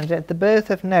happened at the birth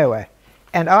of Noah.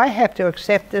 And I have to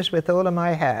accept this with all of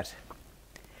my heart.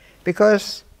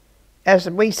 Because, as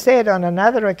we said on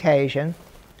another occasion,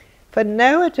 for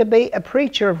Noah to be a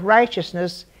preacher of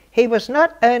righteousness, he was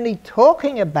not only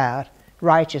talking about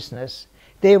righteousness,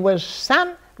 there was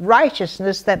some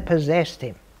righteousness that possessed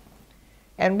him.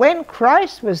 And when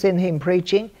Christ was in him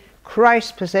preaching,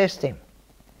 Christ possessed him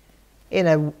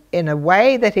in a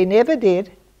way that he never did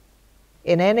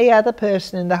in any other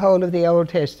person in the whole of the Old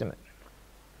Testament.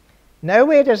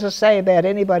 Nowhere does it say about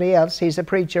anybody else he's a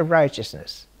preacher of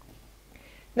righteousness.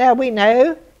 Now we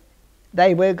know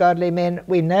they were godly men.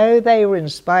 We know they were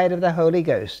inspired of the Holy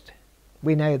Ghost.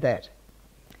 We know that.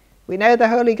 We know the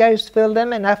Holy Ghost filled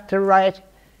them enough to write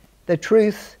the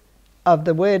truth of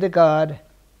the Word of God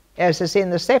as is in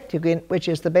the Septuagint, which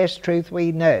is the best truth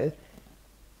we know.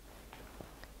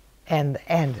 And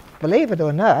believe it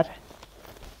or not,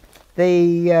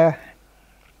 the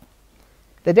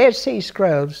Dead Sea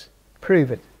Scrolls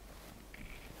prove it.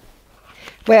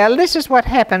 Well, this is what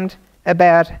happened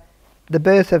about the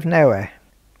birth of Noah.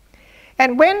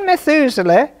 And when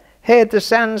Methuselah heard the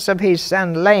sons of his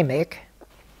son Lamech,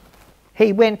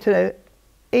 he went to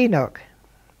Enoch.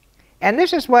 And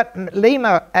this is what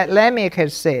Lamech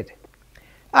has said.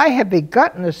 I have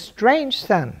begotten a strange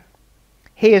son.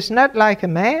 He is not like a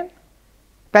man,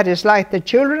 but is like the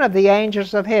children of the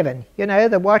angels of heaven. You know,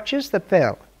 the watchers that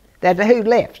fell, who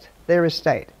left their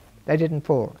estate. They didn't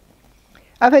fall.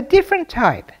 Of a different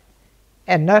type,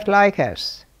 and not like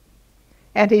us.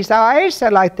 And his eyes are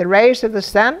like the rays of the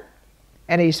sun,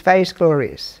 and his face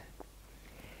glorious.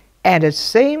 And it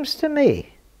seems to me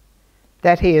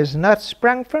that he is not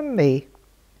sprung from me,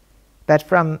 but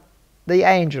from the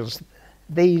angels,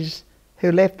 these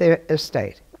who left their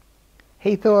estate.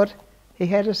 He thought he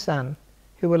had a son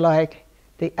who were like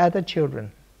the other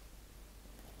children.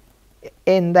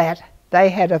 in that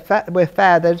they were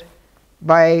fathered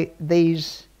by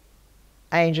these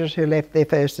angels who left their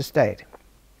first estate.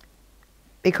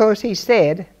 Because he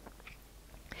said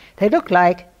they looked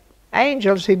like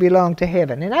angels who belonged to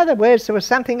heaven. In other words, there was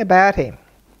something about him.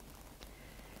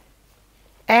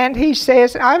 And he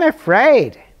says, I'm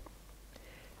afraid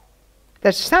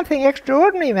that something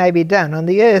extraordinary may be done on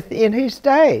the earth in his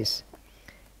days.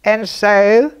 And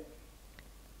so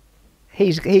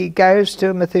he goes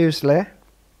to Methuselah,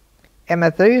 and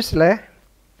Methuselah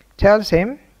tells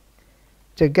him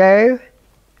to go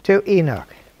to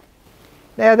Enoch.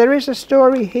 Now there is a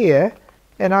story here,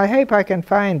 and I hope I can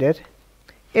find it,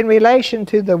 in relation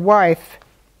to the wife.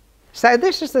 So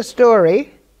this is the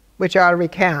story which I'll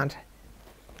recount.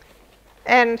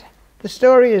 And the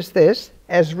story is this,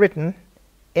 as written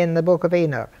in the book of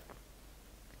Enoch.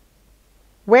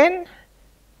 When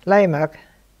Lamech,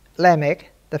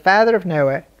 the father of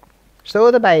Noah,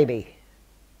 saw the baby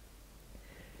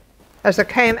as it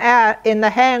came out in the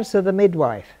hands of the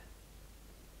midwife,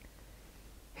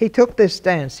 he took this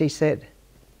stance. He said,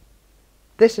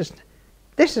 this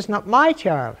is not my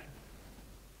child.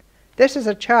 This is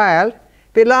a child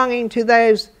belonging to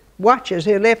those watchers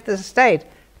who left the estate,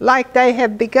 like they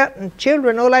have begotten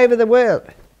children all over the world.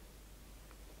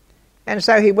 And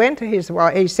so he went to his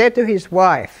wife. He said to his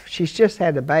wife, she's just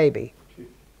had a baby.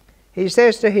 He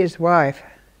says to his wife,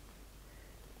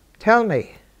 tell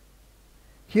me,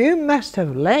 you must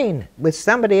have lain with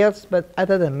somebody else but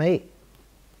other than me.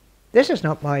 This is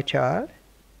not my child.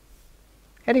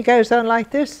 And he goes on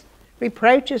like this,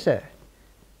 reproaches her.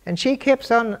 And she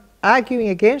keeps on arguing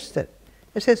against it.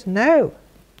 And says, no,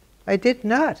 I did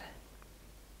not.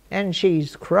 And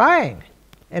she's crying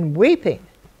and weeping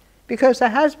because her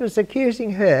husband's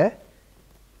accusing her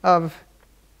of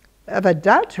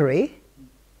adultery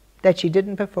that she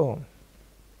didn't perform.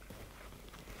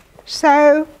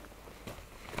 So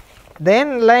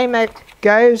then Lamech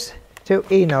goes to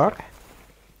Enoch,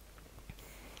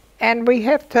 and we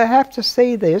have to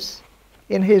see this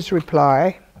in his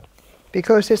reply,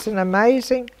 because it's an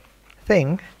amazing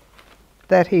thing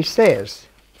that he says.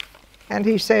 And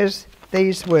he says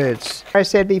these words. I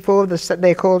said before,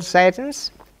 they're called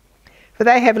Satans, for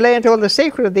they have learnt all the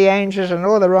secret of the angels and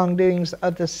all the wrongdoings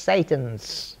of the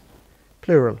Satans,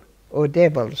 plural, or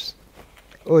devils,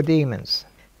 or demons.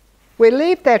 We'll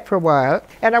leave that for a while,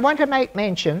 and I want to make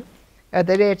mention of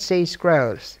the Dead Sea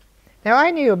Scrolls. Now,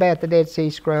 I knew about the Dead Sea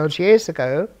Scrolls years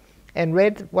ago and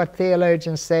read what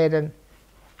theologians said, and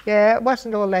yeah, I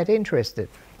wasn't all that interested.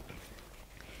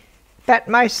 But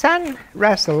my son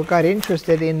Russell got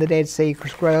interested in the Dead Sea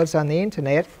Scrolls on the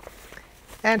internet,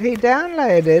 and he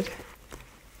downloaded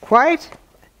quite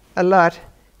a lot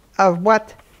of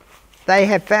what they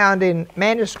have found in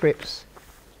manuscripts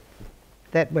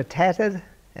that were tattered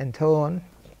and torn.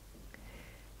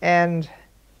 And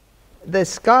the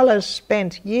scholars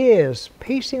spent years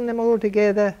piecing them all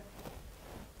together,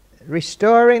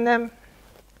 restoring them,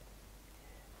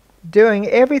 doing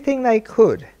everything they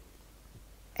could.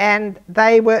 And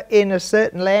they were in a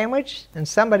certain language, and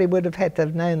somebody would have had to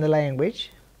have known the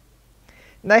language.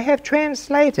 They have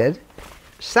translated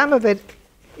some of it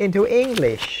into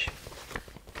English,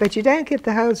 but you don't get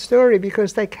the whole story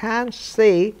because they can't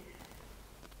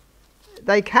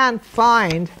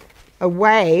find a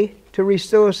way to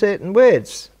restore certain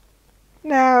words.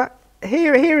 Now,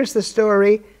 here is the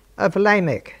story of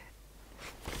Lamech.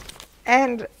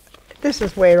 And this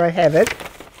is where I have it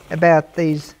about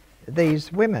these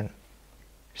women.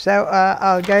 So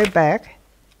I'll go back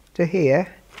to here,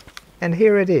 and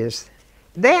here it is.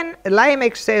 Then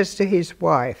Lamech says to his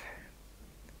wife,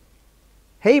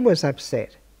 he was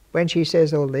upset when she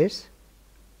says all this,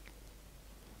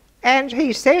 and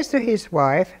he says to his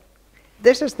wife,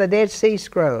 this is the Dead Sea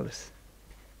Scrolls.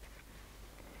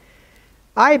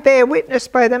 I bear witness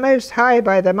by the Most High,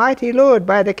 by the mighty Lord,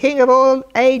 by the King of all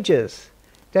ages.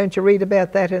 Don't you read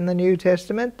about that in the New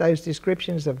Testament, those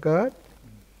descriptions of God?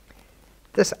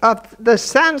 Of the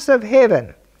sons of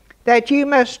heaven, that you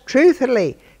must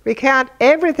truthfully recount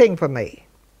everything for me.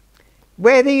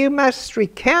 Whether you must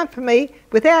recount for me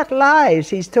without lies,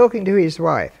 he's talking to his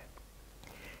wife.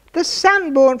 The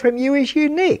son born from you is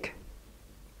unique.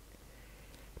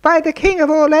 By the King of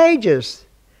all ages,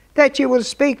 that you will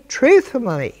speak truth for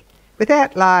me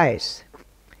without lies.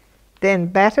 Then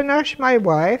Batanosh, my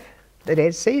wife, the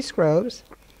Dead Sea Scrolls,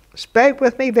 spoke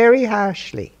with me very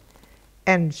harshly,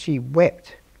 and she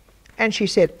wept. And she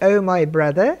said, O my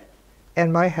brother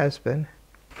and my husband,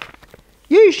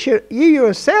 you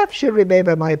yourself should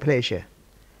remember my pleasure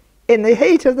in the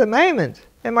heat of the moment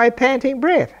and my panting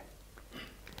breath.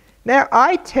 Now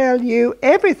I tell you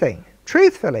everything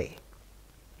truthfully.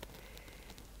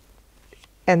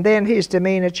 And then his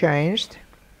demeanour changed,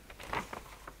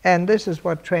 and this is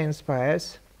what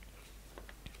transpires.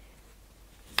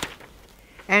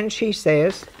 And she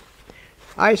says,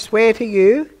 I swear to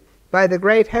you, by the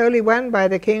great Holy One, by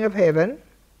the King of Heaven.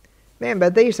 Remember,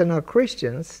 these are not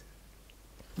Christians.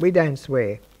 We don't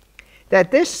swear.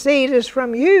 That this seed is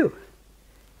from you,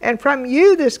 and from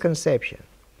you this conception,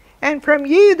 and from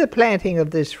you the planting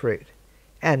of this fruit,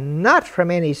 and not from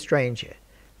any stranger,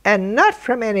 and not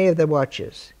from any of the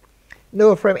watchers,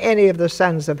 nor from any of the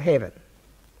sons of heaven,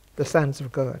 the sons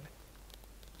of God.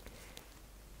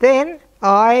 Then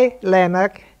I,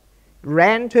 Lamech,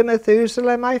 ran to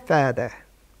Methuselah my father,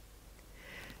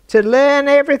 to learn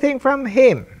everything from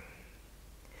him,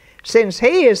 since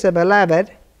he is the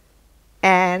beloved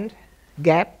and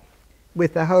gap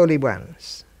with the holy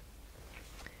ones.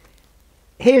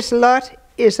 His lot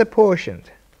is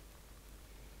apportioned.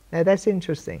 Now that's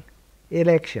interesting.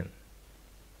 Election.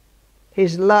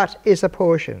 His lot is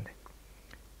apportioned.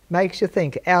 Makes you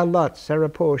think our lots are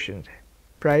apportioned.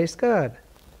 Praise God.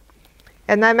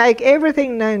 And they make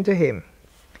everything known to him.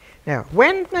 Now,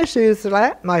 when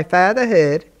Methuselah, my father,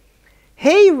 heard,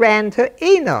 he ran to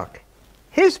Enoch,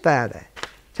 his father,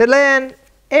 to learn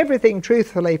everything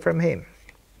truthfully from him.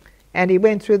 And he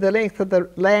went through the length of the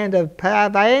land of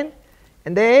Parvain,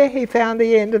 and there he found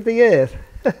the end of the earth.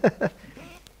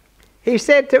 He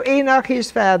said to Enoch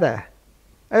his father,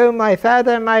 O my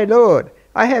father and my Lord,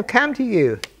 I have come to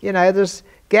you. You know, there's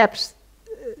gaps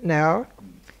now.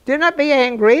 Do not be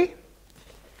angry.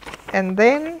 And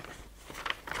then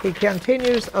he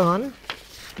continues on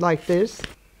like this,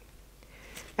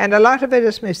 and a lot of it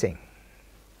is missing.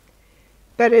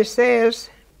 But it says,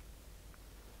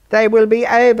 they will be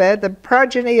over, the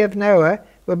progeny of Noah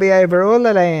will be over all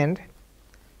the land,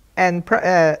 and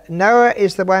Noah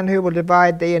is the one who will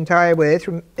divide the entire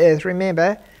earth.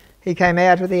 Remember, he came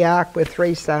out of the ark with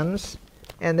 3 sons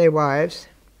and their wives.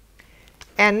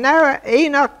 And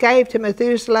Enoch gave to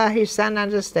Methuselah his son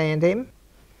understand him,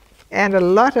 and a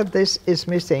lot of this is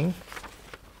missing.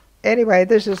 Anyway,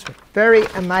 this is very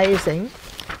amazing,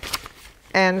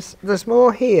 and there's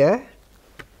more here.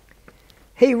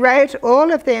 He wrote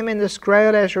all of them in the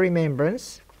scroll as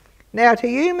remembrance. Now to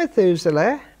you,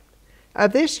 Methuselah,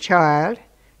 of this child,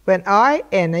 when I,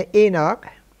 Enoch,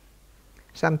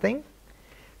 something,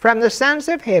 from the sons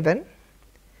of heaven,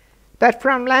 but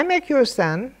from Lamech your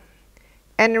son,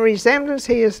 and in resemblance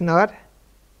he is not,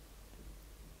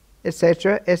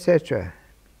 etc., etc.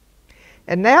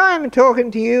 And now I'm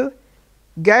talking to you,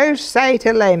 go say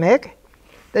to Lamech,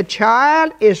 the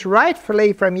child is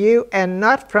rightfully from you and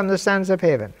not from the sons of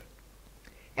heaven.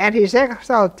 And his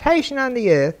exaltation on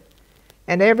the earth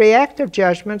and every act of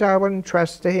judgment I will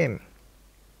entrust to him.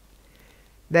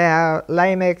 Now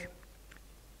Lamech,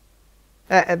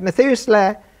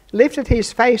 Methuselah lifted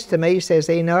his face to me, says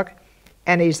Enoch,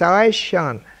 and his eyes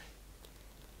shone.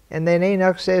 And then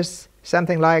Enoch says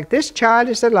something like, this child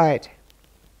is a light,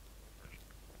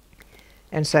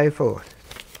 and so forth.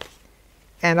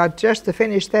 And just to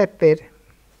finish that bit,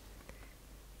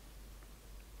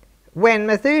 when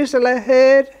Methuselah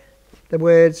heard the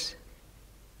words,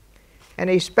 and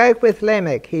he spoke with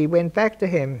Lamech, he went back to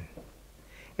him.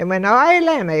 And when I,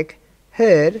 Lamech,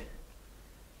 heard,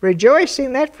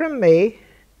 rejoicing that from me,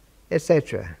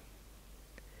 etc.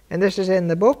 And this is in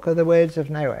the book of the words of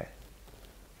Noah.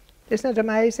 Isn't it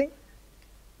amazing?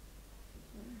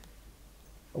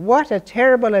 What a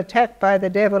terrible attack by the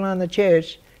devil on the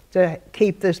church to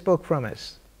keep this book from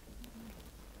us.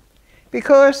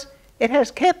 Because it has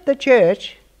kept the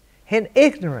church in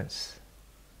ignorance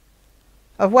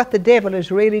of what the devil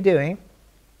is really doing,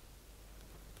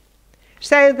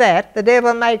 so that the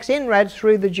devil makes inroads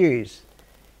through the Jews.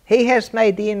 He has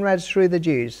made the inroads through the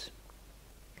Jews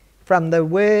from the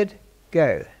word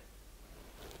go.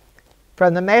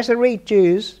 From the Masorete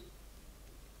Jews,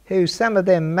 who some of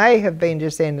them may have been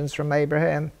descendants from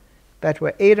Abraham, but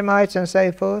were Edomites and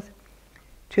so forth,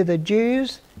 to the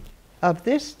Jews of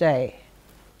this day.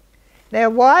 Now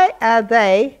why are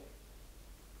they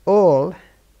all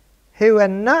who are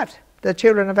not the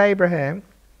children of Abraham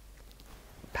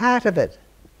part of it?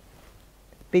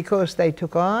 Because they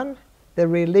took on the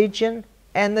religion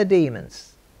and the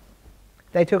demons.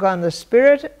 They took on the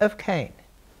spirit of Cain.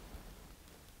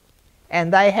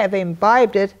 And they have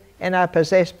imbibed it and are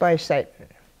possessed by Satan.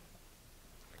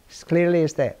 As clearly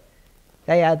as that.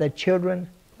 They are the children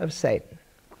of Satan.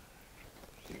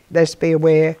 Let's be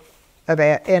aware of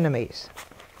our enemies.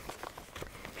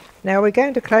 Now we're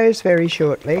going to close very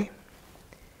shortly,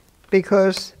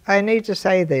 because I need to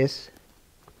say this.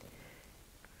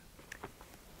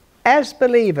 As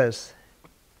believers,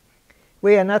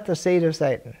 we are not the seed of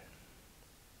Satan.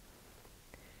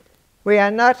 We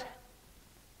are not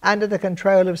under the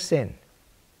control of sin.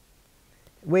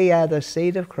 We are the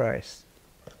seed of Christ.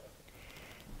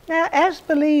 Now, as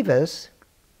believers,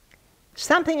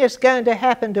 something is going to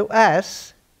happen to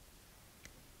us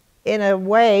in a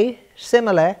way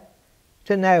similar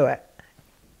to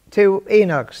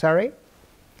Enoch.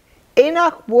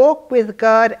 Enoch walked with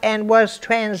God and was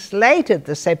translated,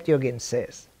 the Septuagint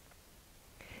says.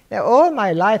 Now, all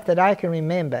my life that I can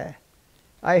remember,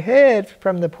 I heard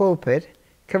from the pulpit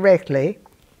correctly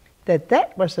that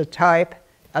that was a type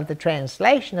of the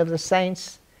translation of the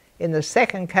saints in the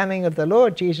second coming of the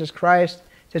Lord Jesus Christ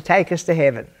to take us to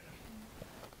heaven.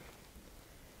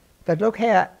 But look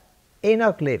how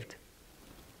Enoch lived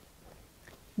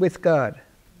with God,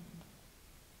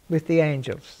 with the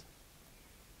angels,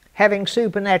 having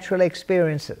supernatural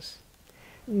experiences,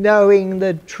 knowing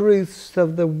the truths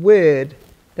of the word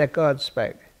that God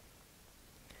spoke.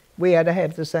 We are to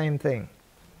have the same thing,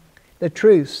 the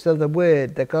truths of the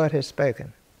word that God has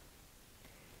spoken.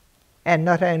 And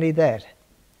not only that,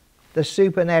 the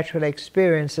supernatural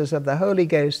experiences of the Holy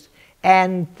Ghost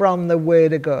and from the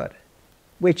Word of God,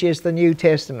 which is the New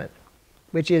Testament,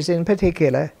 which is in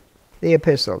particular the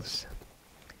epistles.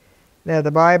 Now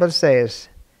the Bible says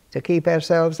to keep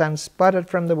ourselves unspotted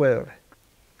from the world.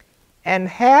 And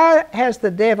how has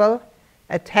the devil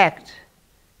attacked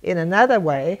in another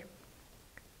way,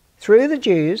 through the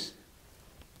Jews,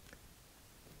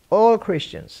 all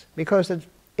Christians? Because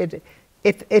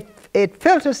it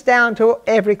filters down to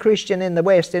every Christian in the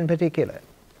West in particular.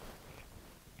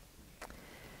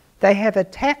 They have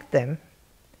attacked them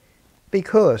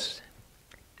because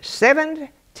 70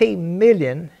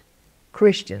 million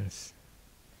Christians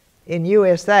in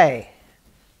USA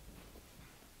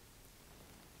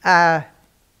are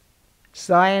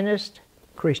Zionist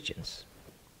Christians.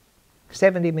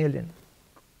 70 million.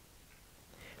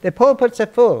 The pulpits are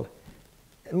full,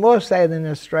 more so than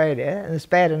Australia, and it's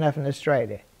bad enough in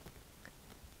Australia.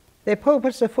 Their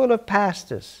pulpits are full of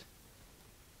pastors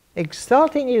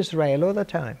exalting Israel all the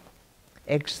time,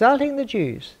 exalting the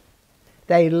Jews.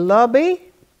 They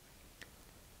lobby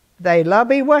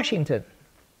Washington.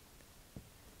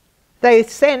 They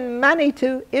send money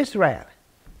to Israel.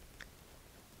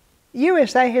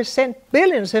 USA has sent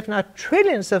billions, if not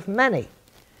trillions of money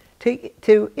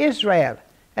to Israel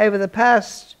over the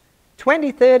past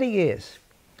 20, 30 years.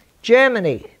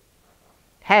 Germany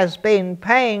has been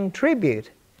paying tribute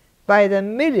by the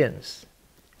millions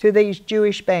to these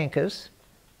Jewish bankers,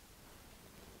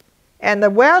 and the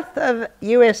wealth of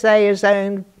USA is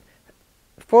owned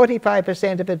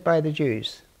 45% of it by the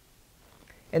Jews,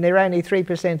 and they're only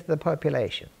 3% of the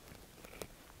population.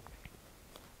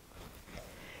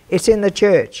 It's in the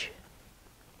church.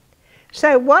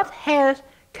 So what has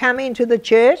come into the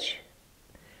church?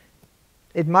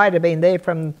 It might have been there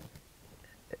from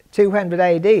 200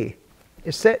 AD.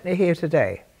 It's certainly here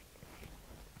today.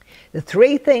 The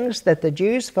three things that the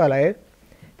Jews follow,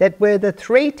 that were the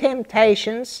three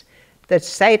temptations that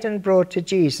Satan brought to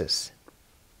Jesus: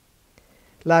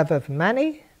 love of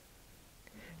money,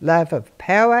 love of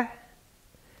power,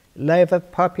 love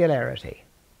of popularity.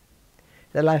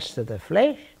 The lust of the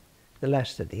flesh, the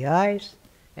lust of the eyes,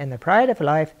 and the pride of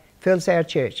life fills our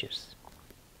churches.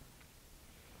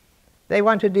 They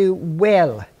want to do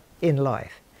well in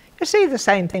life. You see the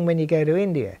same thing when you go to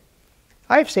India.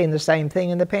 I've seen the same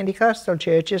thing in the Pentecostal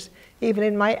churches, even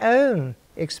in my own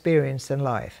experience in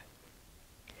life.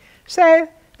 So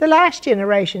the last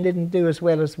generation didn't do as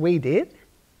well as we did.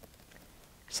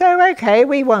 So okay,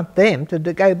 we want them to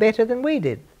go better than we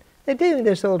did. They're doing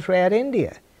this all throughout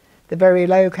India. The very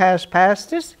low-caste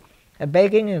pastors are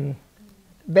begging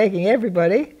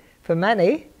everybody for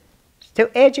money to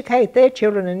educate their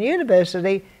children in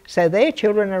university so their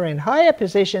children are in higher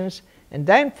positions and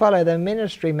don't follow the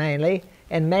ministry mainly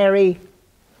and marry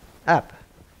up.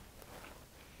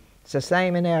 It's the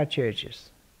same in our churches,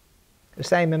 the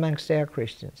same amongst our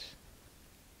Christians.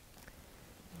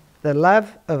 The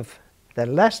lust of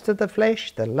the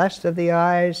flesh, the lust of the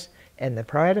eyes, and the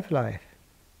pride of life.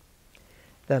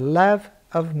 The love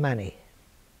of money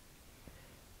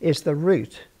is the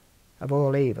root of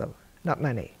all evil, not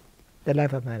money, the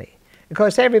love of money. Of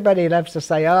course, everybody loves to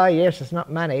say, oh yes, it's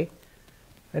not money,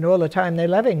 and all the time they're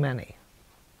loving money.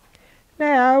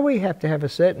 Now, we have to have a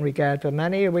certain regard for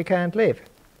money or we can't live.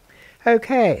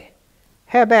 Okay,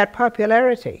 how about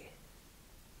popularity?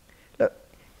 Look,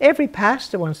 every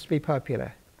pastor wants to be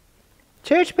popular.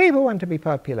 Church people want to be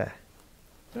popular.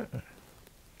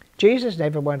 Jesus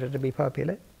never wanted to be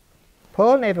popular.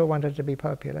 Paul never wanted to be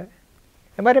popular.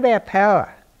 And what about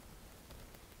power?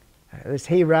 There's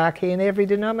hierarchy in every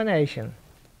denomination.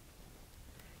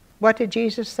 what did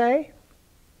Jesus say?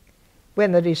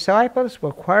 When the disciples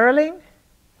were quarreling,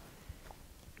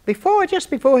 just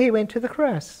before he went to the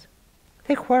cross,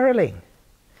 they're quarreling.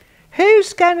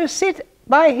 Who's going to sit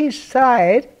by his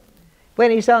side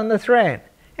when he's on the throne?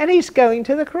 And he's going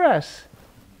to the cross.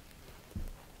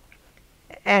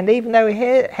 And even though he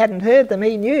hadn't heard them,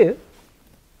 he knew.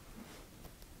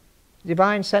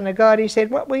 Divine Son of God, he said,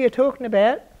 what were you talking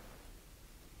about?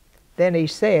 Then he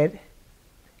said,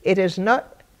 it is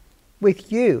not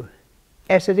with you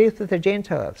as it is with the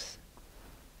Gentiles.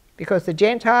 Because the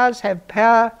Gentiles have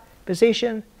power,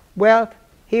 position, wealth,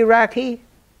 hierarchy,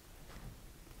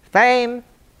 fame.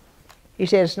 He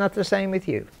said, it's not the same with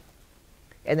you.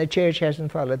 And the church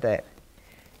hasn't followed that.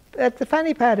 But the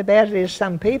funny part about it is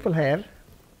some people have,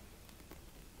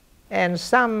 and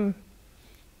some,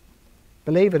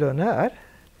 believe it or not,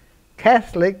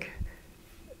 Catholic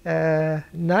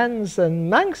nuns and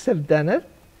monks have done it,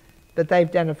 but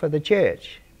they've done it for the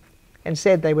church and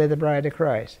said they were the bride of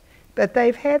Christ. But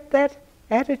they've had that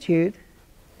attitude.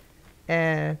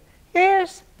 And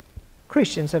yes,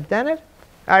 Christians have done it.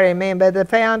 I remember the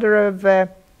founder of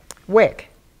WEC,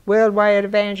 Worldwide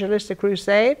Evangelistic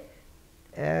Crusade,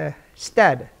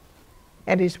 Stud,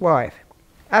 and his wife,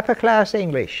 upper class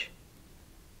English,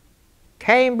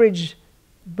 Cambridge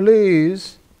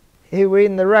Blues, who were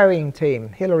in the rowing team.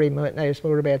 Hillary knows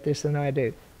more about this than I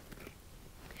do.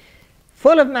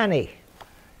 Full of money,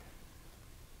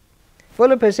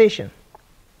 full of position.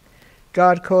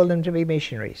 God called them to be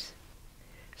missionaries.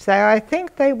 So I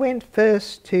think they went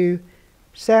first to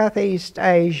Southeast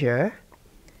Asia,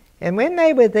 and when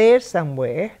they were there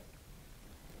somewhere,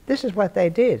 this is what they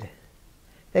did.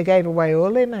 They gave away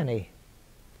all their money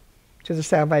to the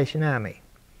Salvation Army.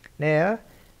 Now,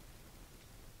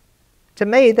 to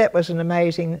me, that was an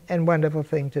amazing and wonderful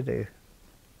thing to do.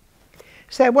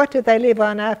 So what did they live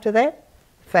on after that?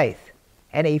 Faith.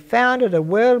 And he founded a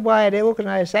worldwide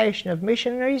organization of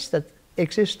missionaries that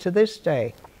exists to this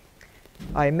day.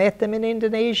 I met them in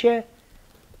Indonesia,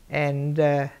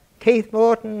 and Keith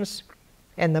Morton's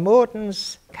and the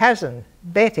Morton's cousin,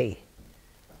 Betty,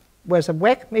 was a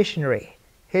WEC missionary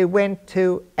who went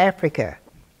to Africa.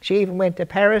 She even went to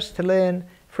Paris to learn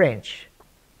French.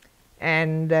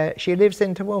 And she lives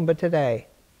in Toowoomba today,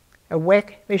 a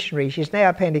WEC missionary. She's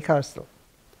now Pentecostal.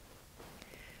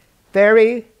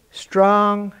 Very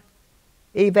strong,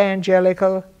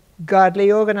 evangelical,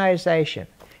 godly organization.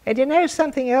 And you know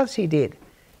something else he did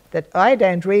that I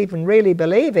don't even really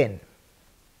believe in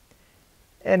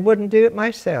and wouldn't do it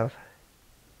myself.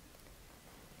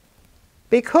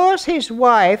 Because his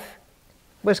wife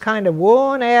was kind of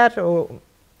worn out or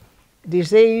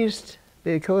diseased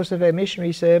because of her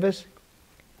missionary service,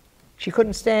 she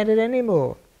couldn't stand it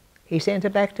anymore. He sent her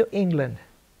back to England.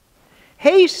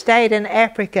 He stayed in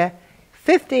Africa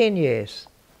 15 years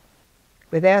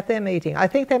without their meeting. I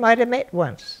think they might have met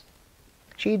once.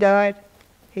 She died,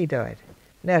 he died.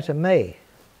 Now to me,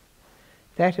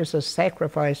 that is a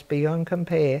sacrifice beyond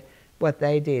compare, what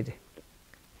they did.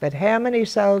 But how many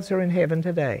souls are in heaven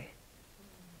today?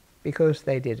 Because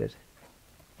they did it.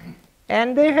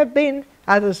 And there have been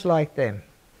others like them.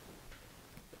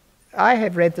 I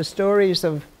have read the stories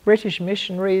of British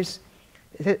missionaries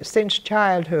since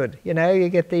childhood. You know, you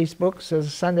get these books as a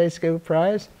Sunday school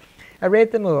prize. I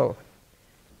read them all.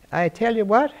 I tell you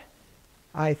what,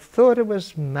 I thought it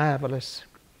was marvelous.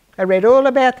 I read all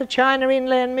about the China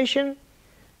Inland Mission.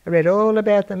 I read all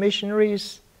about the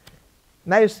missionaries,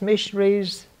 most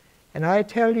missionaries, and I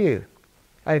tell you,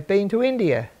 I've been to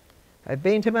India, I've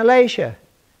been to Malaysia,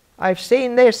 I've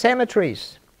seen their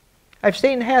cemeteries, I've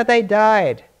seen how they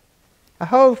died, a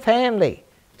whole family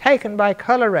taken by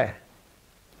cholera,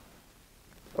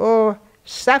 or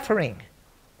suffering,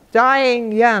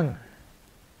 dying young,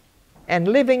 and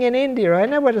living in India. I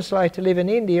know what it's like to live in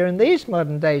India in these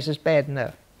modern days is bad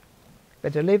enough,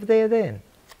 but to live there then,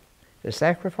 the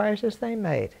sacrifices they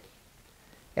made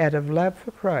out of love for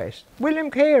Christ.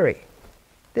 William Carey,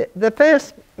 the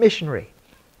first missionary,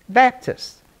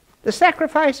 Baptist, the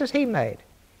sacrifices he made.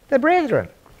 The brethren.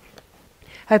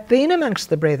 I've been amongst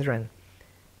the brethren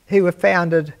who were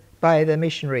founded by the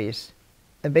missionaries.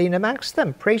 I've been amongst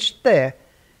them, preached there,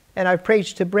 and I've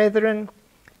preached to brethren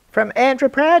from Andhra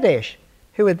Pradesh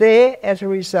who were there as a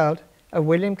result of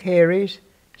William Carey's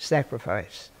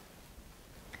sacrifice.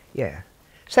 Yeah.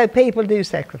 So people do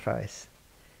sacrifice.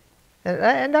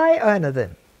 And I honour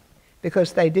them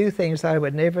because they do things I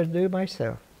would never do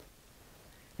myself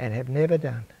and have never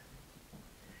done.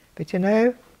 But you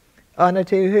know, honour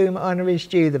to whom honour is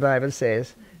due, the Bible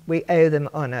says. We owe them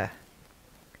honour,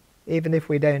 even if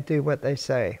we don't do what they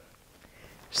say.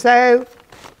 So,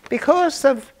 because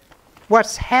of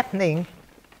what's happening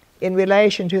in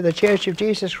relation to the Church of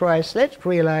Jesus Christ, let's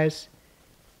realize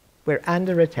we're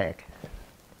under attack.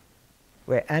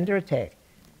 We're under attack.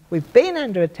 We've been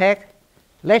under attack.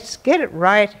 Let's get it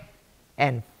right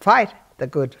and fight the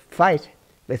good fight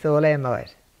with all our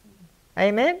might.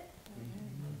 Amen?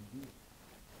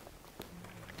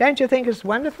 Don't you think it's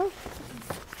wonderful?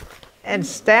 And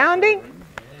astounding?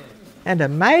 And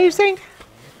amazing?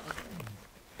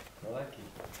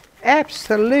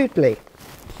 Absolutely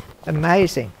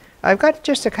amazing. I've got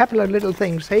just a couple of little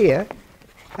things here.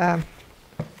 And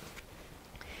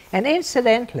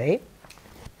incidentally,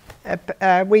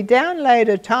 we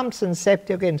downloaded Thompson's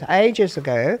Septuagint ages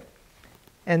ago,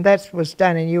 and that was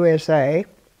done in USA,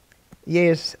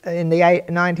 years in the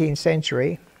 19th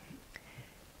century.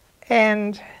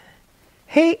 And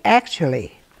he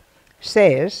actually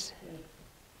says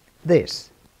this.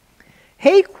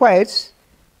 He quotes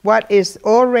what is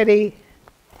already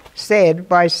said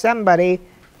by somebody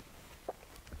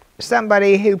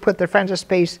who put the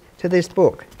frontispiece to this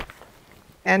book.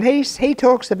 And he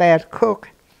talks about Cook,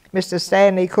 Mr.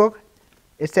 Stanley Cook,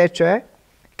 etc.,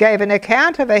 gave an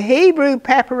account of a Hebrew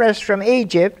papyrus from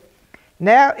Egypt,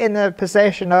 now in the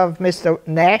possession of Mr.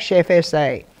 Nash,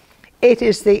 FSA. It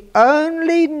is the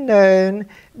only known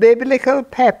biblical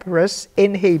papyrus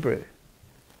in Hebrew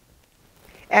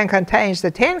and contains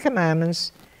the Ten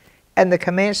Commandments and the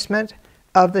commencement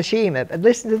of the Shema. But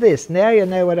listen to this, now you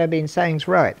know what I've been saying is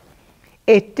right.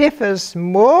 It differs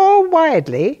more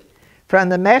widely from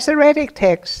the Masoretic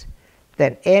text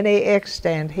than any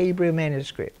extant Hebrew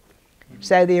manuscript.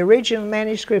 So the original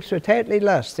manuscripts were totally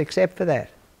lost except for that.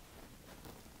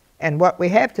 And what we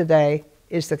have today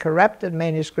is the corrupted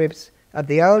manuscripts of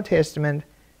the Old Testament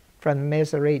from the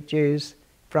Masorete Jews,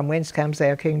 from whence comes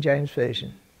our King James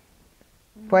Version.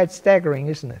 Quite staggering,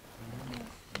 isn't it?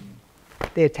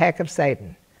 The attack of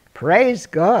Satan. Praise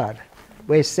God,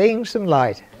 we're seeing some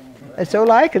light. That's all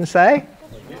I can say.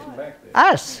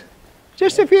 Us,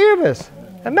 just a few of us.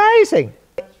 Amazing.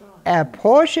 Our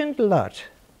portioned lot.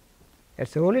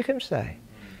 That's all you can say.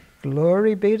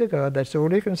 Glory be to God. That's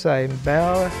all you can say.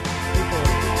 Bow